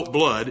without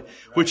blood,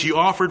 which he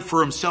offered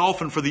for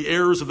himself and for the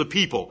errors of the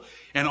people.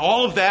 And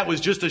all of that was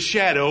just a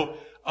shadow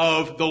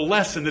of the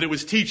lesson that it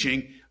was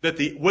teaching, that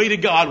the way to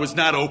God was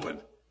not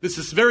open. This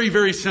is very,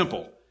 very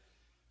simple.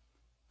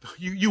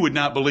 You would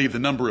not believe the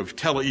number of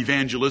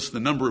televangelists, the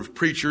number of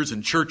preachers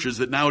and churches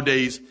that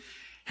nowadays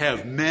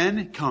have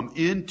men come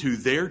into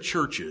their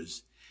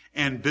churches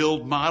and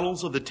build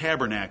models of the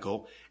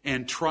tabernacle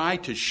and try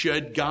to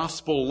shed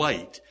gospel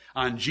light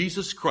on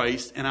Jesus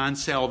Christ and on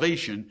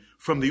salvation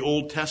from the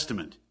Old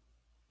Testament.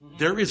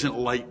 There isn't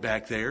light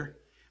back there.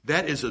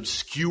 That is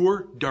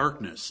obscure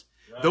darkness.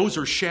 Right. Those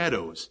are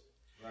shadows.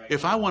 Right.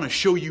 If I want to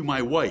show you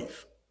my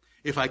wife,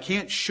 if I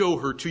can't show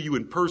her to you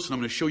in person, I'm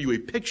going to show you a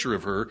picture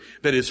of her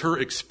that is her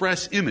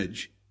express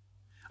image.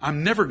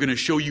 I'm never going to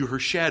show you her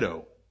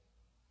shadow.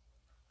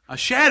 A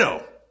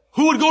shadow.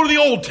 Who would go to the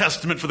Old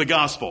Testament for the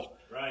gospel?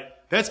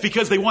 That's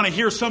because they want to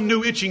hear some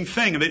new itching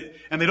thing,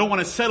 and they don't want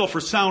to settle for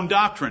sound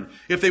doctrine.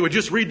 If they would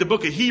just read the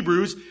book of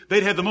Hebrews,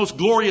 they'd have the most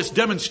glorious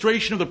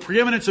demonstration of the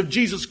preeminence of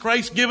Jesus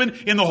Christ given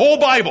in the whole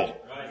Bible.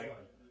 Right.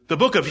 The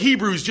book of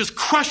Hebrews just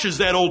crushes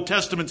that Old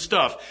Testament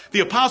stuff. The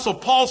Apostle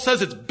Paul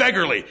says it's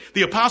beggarly.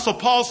 The Apostle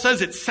Paul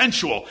says it's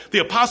sensual. The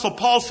Apostle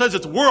Paul says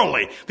it's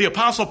worldly. The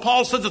Apostle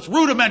Paul says it's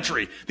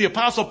rudimentary. The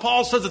Apostle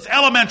Paul says it's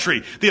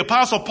elementary. The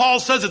Apostle Paul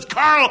says it's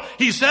carnal.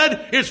 He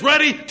said it's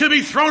ready to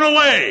be thrown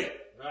away.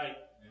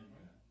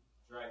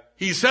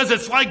 He says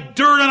it's like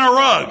dirt on a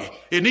rug.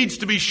 It needs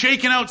to be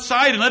shaken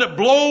outside and let it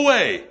blow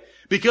away.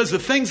 Because the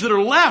things that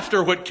are left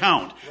are what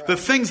count. Right. The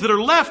things that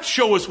are left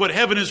show us what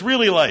heaven is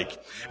really like.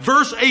 Yeah.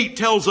 Verse 8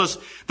 tells us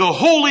the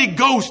Holy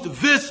Ghost,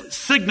 this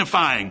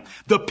signifying,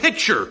 the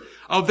picture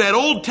of that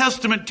Old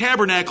Testament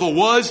tabernacle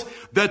was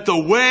that the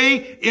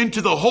way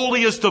into the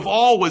holiest of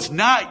all was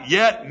not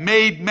yet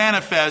made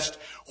manifest,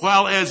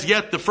 while as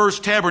yet the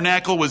first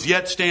tabernacle was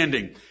yet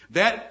standing.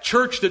 That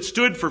church that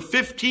stood for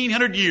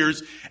 1,500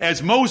 years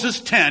as Moses'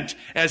 tent,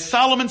 as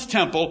Solomon's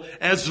temple,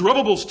 as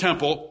Zerubbabel's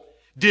temple,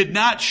 did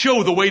not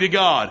show the way to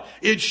God.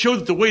 It showed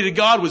that the way to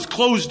God was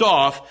closed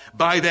off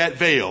by that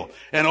veil.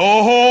 And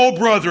oh,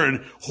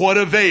 brethren, what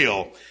a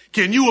veil.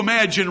 Can you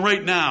imagine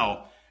right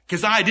now,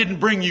 because I didn't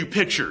bring you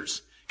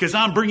pictures, because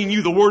I'm bringing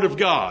you the Word of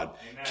God.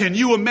 Amen. Can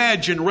you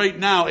imagine right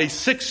now a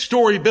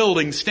 6-story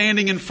building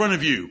standing in front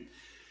of you?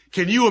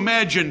 Can you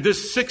imagine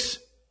that's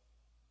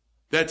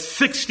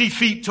 60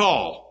 feet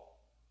tall?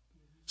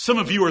 Some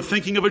of you are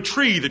thinking of a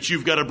tree that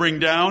you've got to bring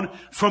down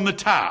from the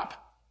top.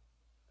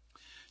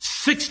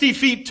 60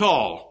 feet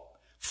tall,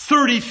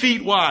 30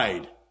 feet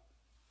wide,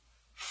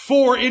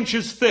 4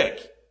 inches thick,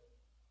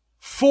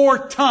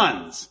 4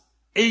 tons,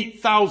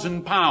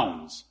 8,000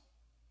 pounds.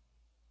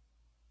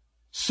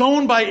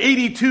 sewn by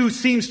 82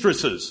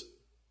 seamstresses,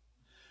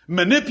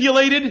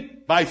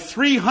 manipulated by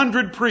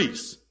 300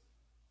 priests,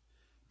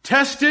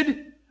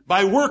 tested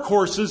by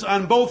workhorses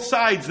on both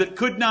sides that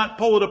could not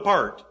pull it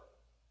apart,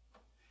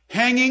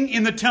 hanging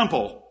in the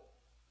temple.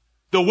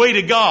 The way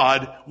to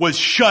God was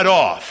shut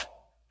off.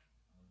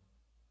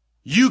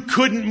 You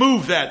couldn't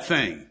move that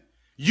thing.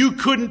 You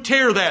couldn't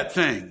tear that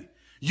thing.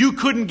 You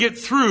couldn't get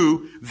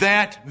through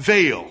that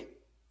veil.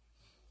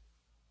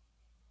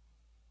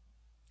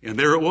 And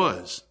there it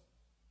was.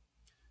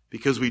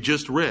 Because we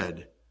just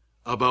read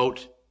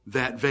about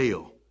that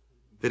veil,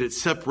 that it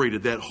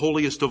separated that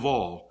holiest of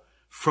all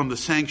from the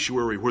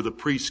sanctuary where the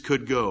priests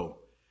could go.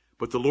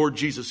 But the Lord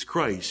Jesus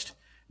Christ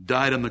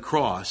died on the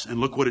cross, and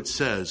look what it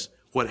says,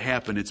 what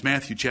happened. It's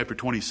Matthew chapter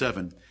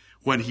 27,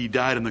 when he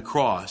died on the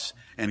cross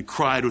and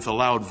cried with a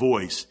loud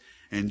voice.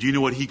 And do you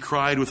know what he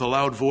cried with a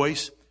loud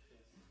voice?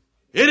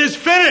 It is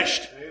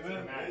finished!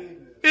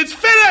 Amen. It's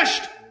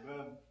finished!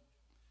 Amen.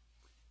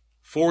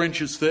 4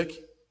 inches thick,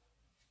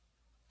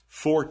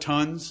 4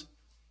 tons,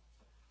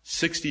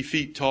 60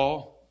 feet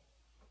tall,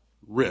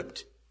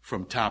 ripped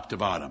from top to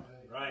bottom.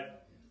 Right.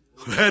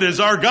 That is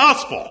our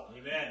gospel.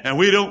 Amen. And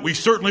we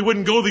certainly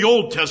wouldn't go to the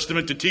Old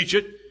Testament to teach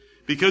it,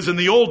 because in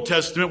the Old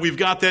Testament we've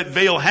got that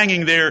veil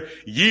hanging there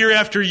year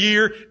after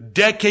year,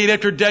 decade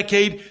after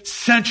decade,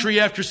 century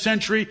after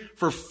century,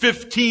 for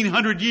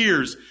 1,500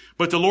 years.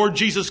 But the Lord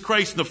Jesus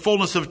Christ in the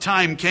fullness of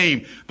time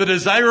came. The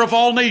desire of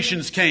all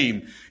nations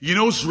came. You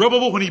know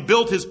Zerubbabel, when he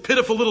built his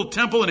pitiful little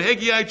temple in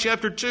Haggai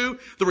chapter 2,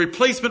 the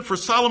replacement for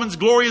Solomon's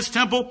glorious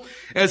temple,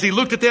 as he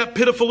looked at that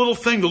pitiful little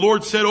thing, the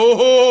Lord said,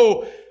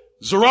 "Oh,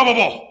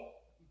 Zerubbabel,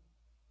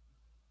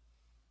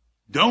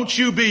 don't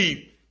you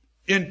be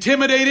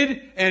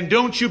intimidated and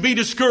don't you be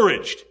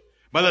discouraged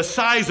by the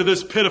size of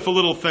this pitiful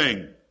little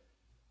thing.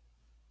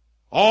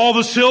 All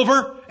the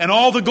silver and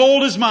all the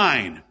gold is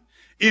mine.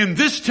 In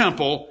this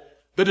temple,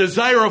 the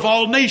desire of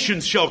all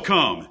nations shall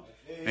come."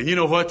 And you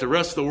know what? The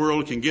rest of the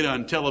world can get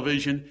on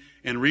television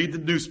and read the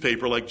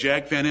newspaper like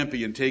Jack Van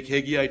Impe and take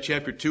Haggai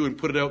chapter 2 and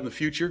put it out in the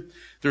future.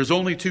 There's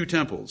only 2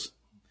 temples.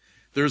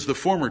 There's the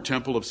former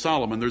temple of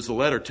Solomon. There's the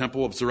latter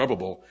temple of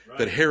Zerubbabel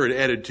that Herod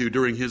added to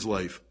during his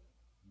life.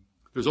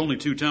 There's only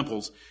 2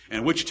 temples.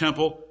 And which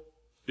temple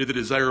did the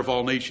desire of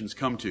all nations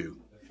come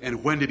to?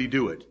 And when did he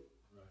do it?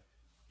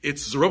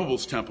 It's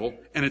Zerubbabel's temple,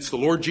 and it's the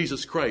Lord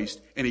Jesus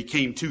Christ, and he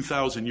came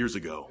 2,000 years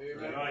ago.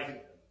 Amen.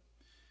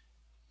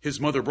 His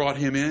mother brought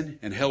him in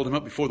and held him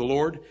up before the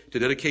Lord to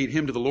dedicate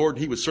him to the Lord.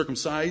 He was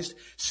circumcised.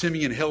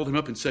 Simeon held him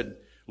up and said,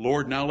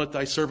 "Lord, now let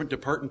thy servant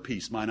depart in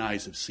peace. Mine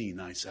eyes have seen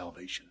thy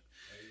salvation."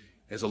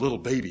 As a little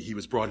baby, he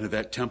was brought into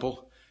that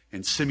temple,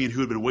 and Simeon, who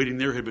had been waiting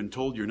there, had been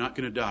told, "You're not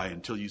going to die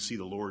until you see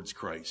the Lord's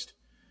Christ."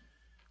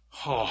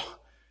 Oh,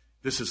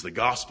 this is the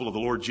gospel of the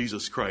Lord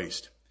Jesus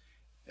Christ.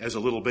 As a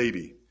little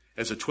baby,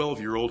 as a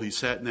 12-year-old, he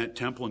sat in that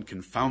temple and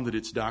confounded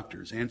its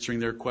doctors, answering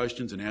their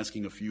questions and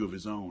asking a few of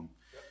his own.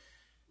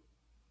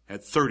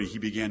 At 30, he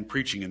began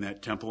preaching in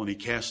that temple, and he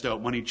cast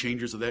out money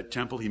changers of that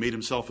temple. He made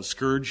himself a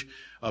scourge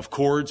of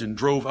cords and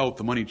drove out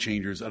the money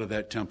changers out of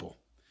that temple.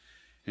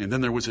 And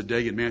then there was a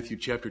day in Matthew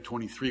chapter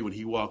 23 when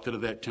he walked out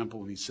of that temple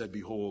and he said,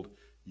 "Behold,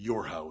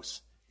 your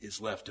house is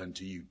left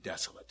unto you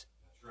desolate."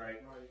 That's right.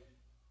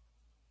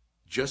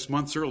 Just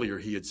months earlier,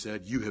 he had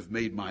said, "You have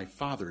made my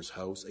Father's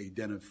house a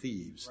den of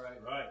thieves."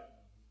 Right.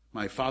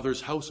 My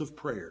Father's house of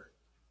prayer.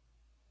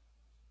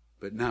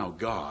 But now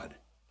God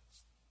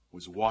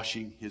was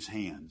washing his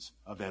hands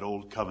of that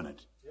old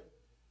covenant. Yep.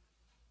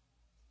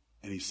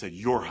 And he said,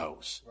 "Your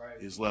house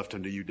is left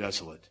unto you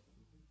desolate."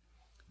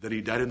 Then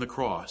he died on the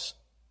cross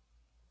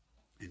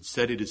and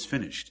said, "It is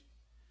finished."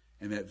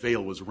 And that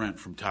veil was rent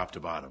from top to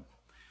bottom.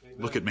 Amen.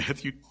 Look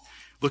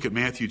at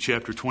Matthew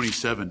chapter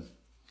 27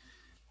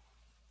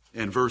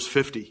 and verse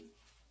 50.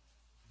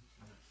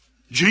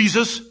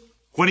 Jesus,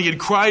 when he had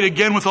cried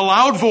again with a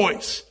loud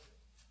voice,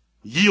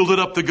 yielded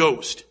up the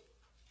ghost.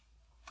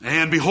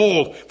 And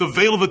behold, the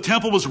veil of the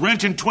temple was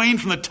rent in twain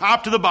from the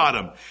top to the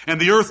bottom, and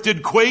the earth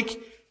did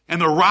quake, and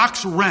the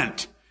rocks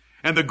rent,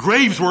 and the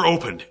graves were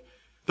opened.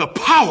 The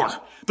power,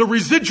 the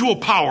residual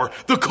power,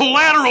 the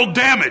collateral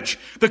damage,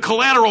 the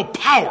collateral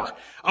power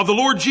of the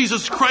Lord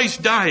Jesus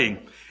Christ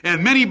dying,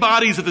 and many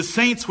bodies of the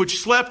saints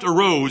which slept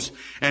arose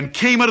and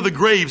came out of the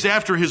graves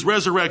after his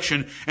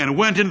resurrection and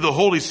went into the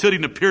holy city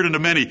and appeared unto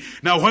many.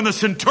 Now when the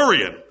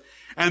centurion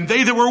and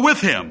they that were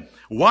with him,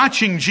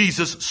 watching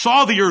Jesus,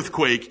 saw the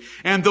earthquake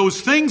and those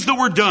things that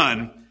were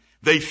done,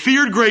 they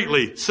feared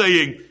greatly,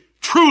 saying,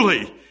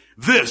 "Truly,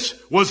 this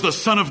was the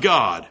Son of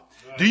God."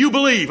 Right. Do you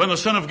believe on the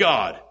Son of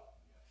God?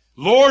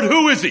 Lord,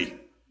 who is he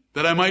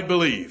that I might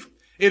believe?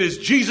 It is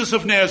Jesus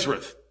of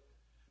Nazareth.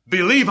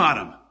 Believe on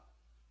him.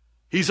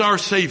 He's our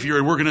Savior,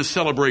 and we're going to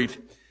celebrate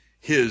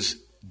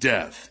his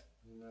death.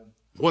 Amen.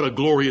 What a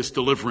glorious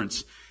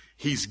deliverance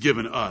he's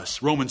given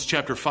us. Romans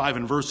chapter 5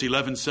 and verse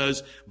 11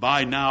 says,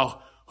 "By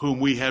now whom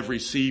we have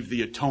received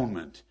the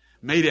atonement,"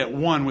 made at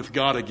one with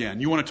God again.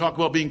 You want to talk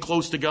about being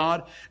close to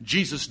God?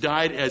 Jesus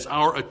died as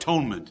our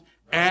atonement.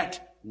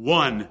 At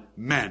one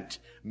meant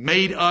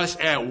made us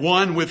at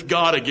one with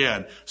God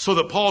again, so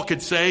that Paul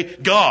could say,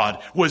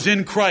 God was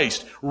in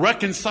Christ,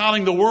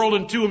 reconciling the world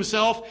unto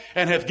himself,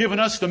 and hath given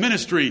us the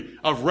ministry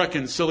of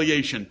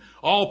reconciliation.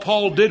 All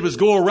Paul did was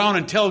go around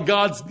and tell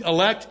God's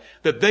elect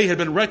that they had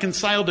been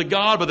reconciled to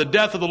God by the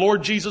death of the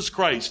Lord Jesus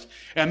Christ,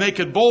 and they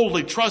could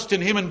boldly trust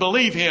in him and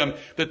believe him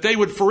that they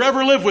would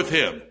forever live with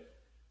him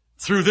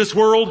through this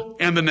world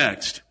and the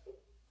next.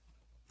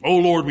 Oh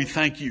Lord, we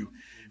thank you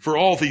for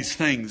all these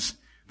things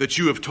that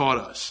you have taught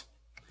us.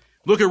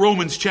 Look at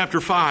Romans chapter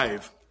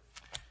 5.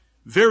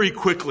 Very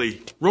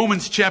quickly,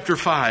 Romans chapter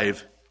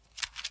 5.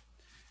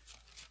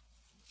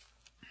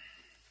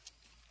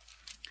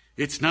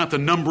 It's not the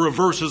number of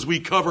verses we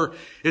cover.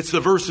 It's the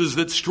verses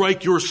that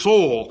strike your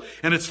soul.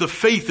 And it's the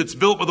faith that's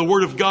built by the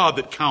Word of God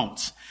that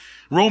counts.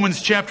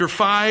 Romans chapter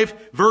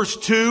 5, verse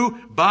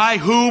 2, by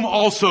whom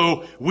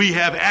also we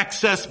have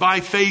access by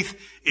faith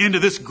into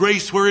this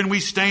grace wherein we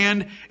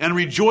stand and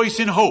rejoice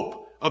in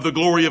hope of the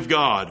glory of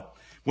God.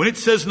 When it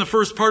says in the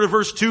first part of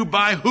verse 2,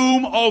 by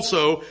whom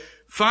also,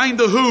 find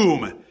the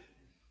whom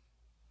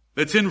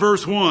that's in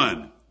verse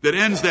 1 that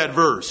ends that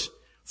verse.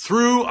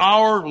 Through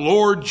our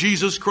Lord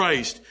Jesus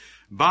Christ.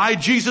 By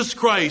Jesus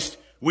Christ,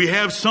 we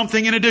have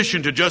something in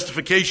addition to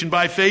justification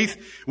by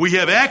faith. We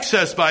have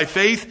access by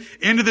faith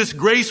into this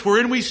grace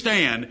wherein we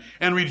stand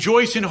and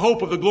rejoice in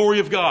hope of the glory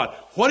of God.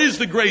 What is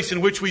the grace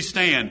in which we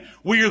stand?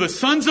 We are the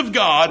sons of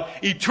God.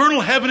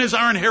 Eternal heaven is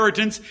our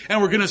inheritance,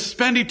 and we're going to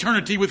spend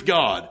eternity with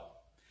God.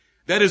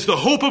 That is the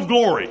hope of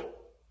glory,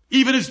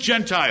 even as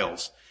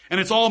Gentiles.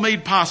 And it's all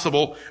made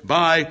possible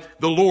by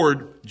the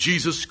Lord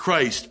Jesus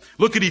Christ.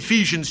 Look at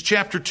Ephesians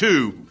chapter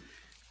 2.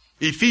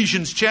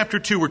 Ephesians chapter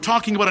 2. We're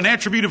talking about an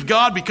attribute of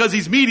God because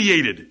he's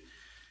mediated.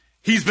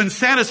 He's been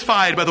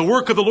satisfied by the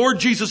work of the Lord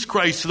Jesus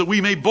Christ so that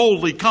we may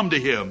boldly come to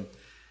him.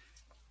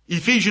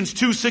 Ephesians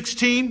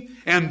 2:16,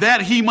 and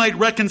that he might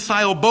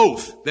reconcile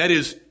both. That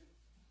is,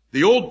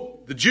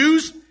 the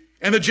Jews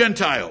and the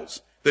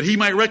Gentiles. That he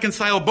might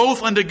reconcile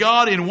both unto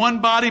God in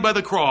one body by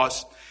the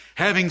cross,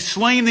 having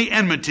slain the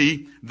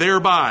enmity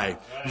thereby.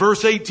 Right.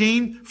 Verse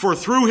 18, for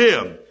through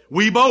him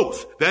we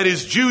both, that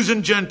is Jews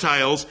and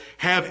Gentiles,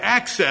 have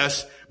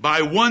access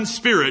by one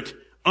Spirit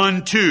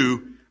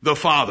unto the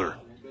Father.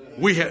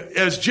 We have,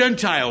 as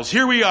Gentiles,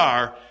 here we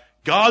are.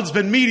 God's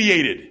been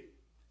mediated.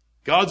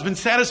 God's been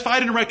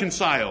satisfied and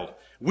reconciled.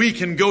 We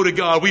can go to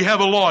God. We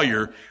have a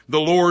lawyer, the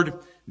Lord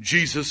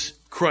Jesus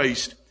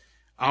Christ,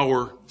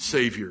 our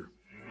Savior.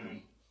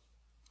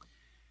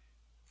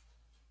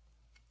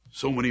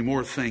 So many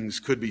more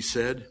things could be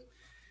said.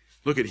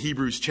 Look at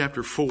Hebrews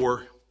chapter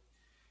 4.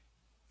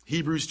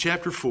 Hebrews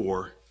chapter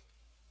 4.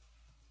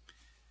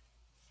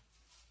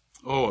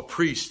 Oh, a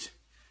priest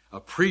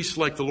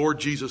like the Lord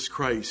Jesus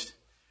Christ.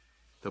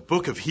 The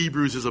book of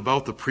Hebrews is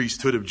about the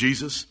priesthood of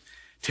Jesus,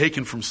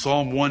 taken from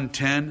Psalm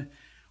 110,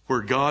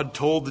 where God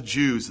told the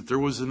Jews that there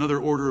was another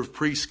order of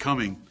priests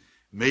coming,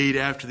 made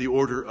after the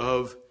order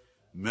of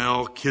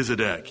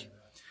Melchizedek,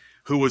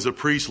 who was a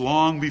priest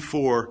long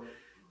before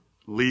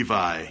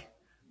Levi.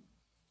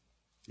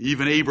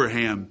 Even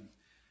Abraham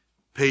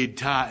paid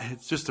tithe.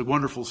 It's just a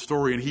wonderful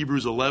story in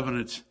Hebrews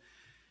 11.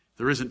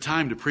 There isn't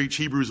time to preach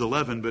Hebrews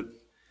 11, but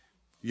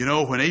you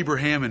know, when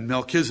Abraham and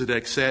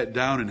Melchizedek sat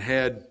down and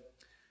had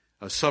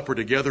a supper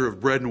together of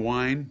bread and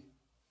wine,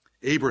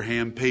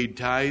 Abraham paid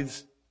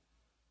tithes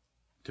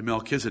to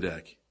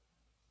Melchizedek.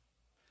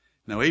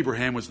 Now,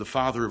 Abraham was the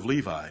father of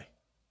Levi.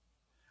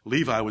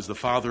 Levi was the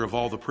father of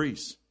all the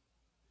priests.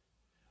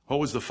 What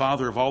was the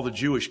father of all the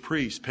Jewish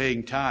priests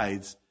paying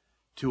tithes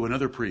to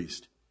another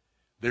priest?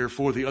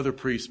 Therefore, the other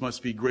priest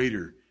must be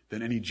greater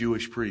than any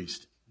Jewish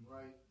priest.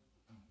 Right.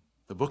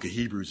 The book of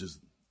Hebrews is,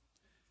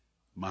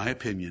 my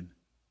opinion,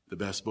 the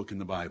best book in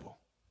the Bible.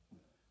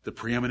 The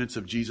preeminence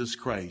of Jesus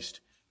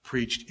Christ,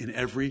 preached in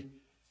every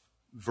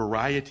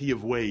variety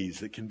of ways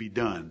that can be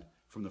done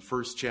from the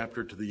first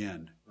chapter to the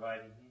end.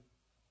 Right.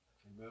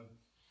 Amen.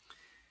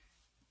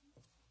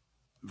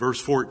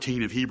 Verse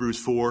 14 of Hebrews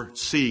 4,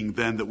 seeing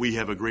then that we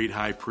have a great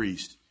high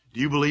priest.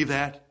 Do you believe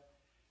that?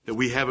 That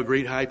we have a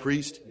great high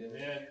priest?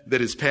 Amen.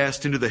 That is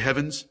passed into the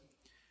heavens?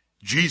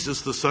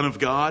 Jesus, the Son of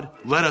God?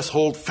 Let us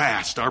hold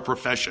fast our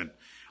profession.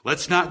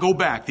 Let's not go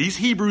back. These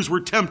Hebrews were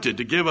tempted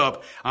to give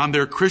up on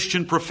their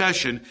Christian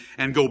profession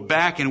and go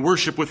back and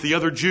worship with the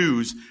other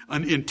Jews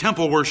in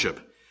temple worship.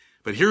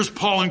 But here's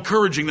Paul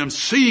encouraging them,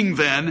 seeing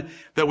then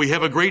that we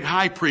have a great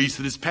high priest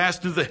that is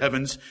passed into the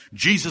heavens,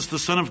 Jesus the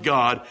Son of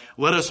God,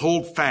 let us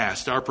hold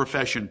fast our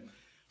profession.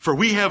 For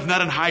we have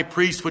not an high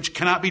priest which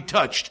cannot be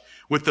touched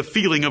with the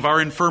feeling of our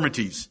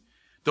infirmities.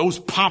 Those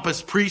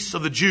pompous priests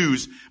of the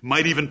Jews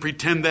might even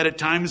pretend that at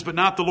times, but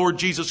not the Lord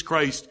Jesus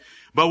Christ,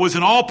 but was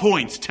in all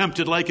points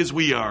tempted like as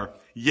we are,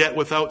 yet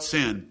without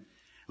sin.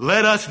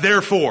 Let us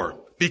therefore,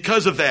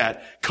 because of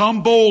that,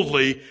 come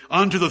boldly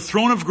unto the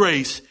throne of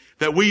grace,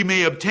 that we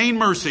may obtain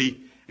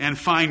mercy and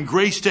find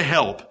grace to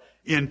help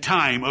in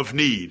time of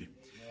need.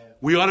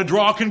 We ought to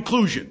draw a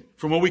conclusion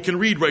from what we can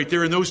read right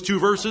there in those two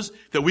verses,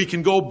 that we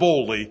can go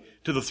boldly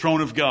to the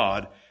throne of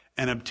God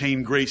and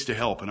obtain grace to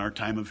help in our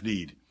time of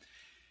need.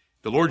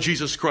 The Lord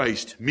Jesus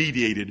Christ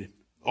mediated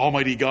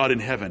Almighty God in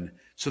heaven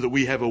so that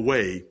we have a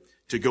way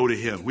to go to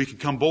him. We can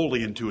come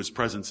boldly into his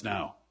presence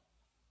now.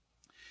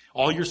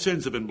 All your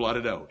sins have been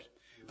blotted out.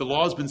 The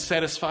law has been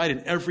satisfied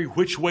in every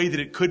which way that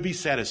it could be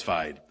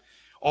satisfied.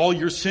 All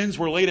your sins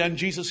were laid on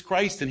Jesus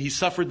Christ, and he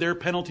suffered their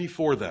penalty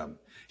for them.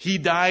 He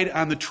died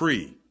on the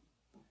tree.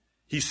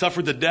 He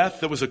suffered the death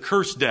that was a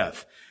cursed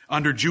death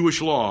under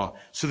Jewish law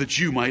so that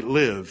you might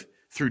live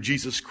through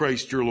Jesus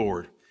Christ your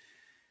Lord.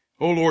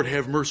 Oh Lord,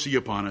 have mercy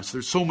upon us.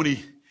 There's so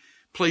many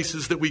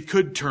places that we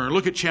could turn.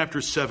 Look at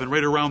chapter 7,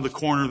 right around the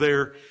corner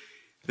there.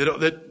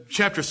 That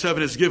chapter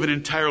 7 is given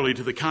entirely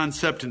to the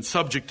concept and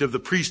subject of the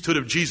priesthood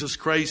of Jesus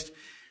Christ.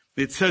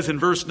 It says in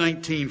verse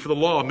 19, for the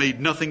law made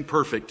nothing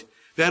perfect.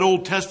 That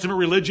Old Testament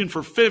religion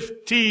for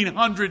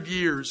 1,500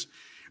 years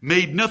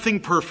made nothing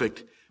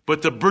perfect,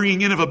 but the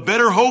bringing in of a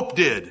better hope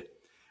did,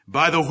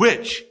 by the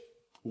which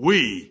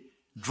we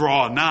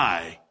draw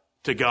nigh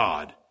to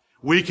God.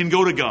 We can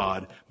go to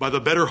God by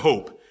the better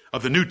hope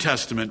of the New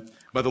Testament,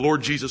 by the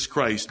Lord Jesus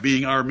Christ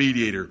being our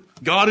mediator.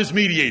 God is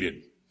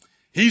mediated.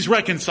 He's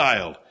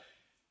reconciled.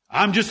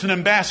 I'm just an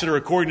ambassador,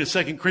 according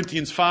to 2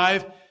 Corinthians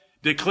 5,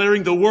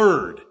 declaring the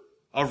word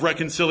of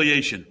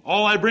reconciliation.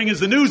 All I bring is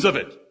the news of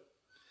it.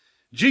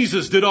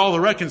 Jesus did all the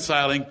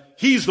reconciling.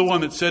 He's the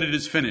one that said it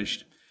is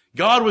finished.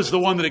 God was the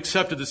one that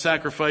accepted the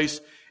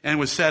sacrifice and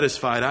was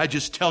satisfied. I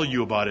just tell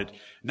you about it.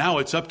 Now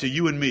it's up to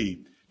you and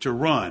me to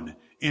run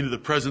into the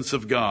presence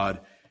of God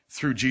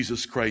through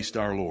Jesus Christ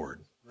our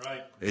Lord.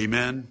 Right.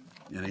 Amen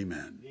and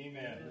amen.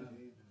 Amen.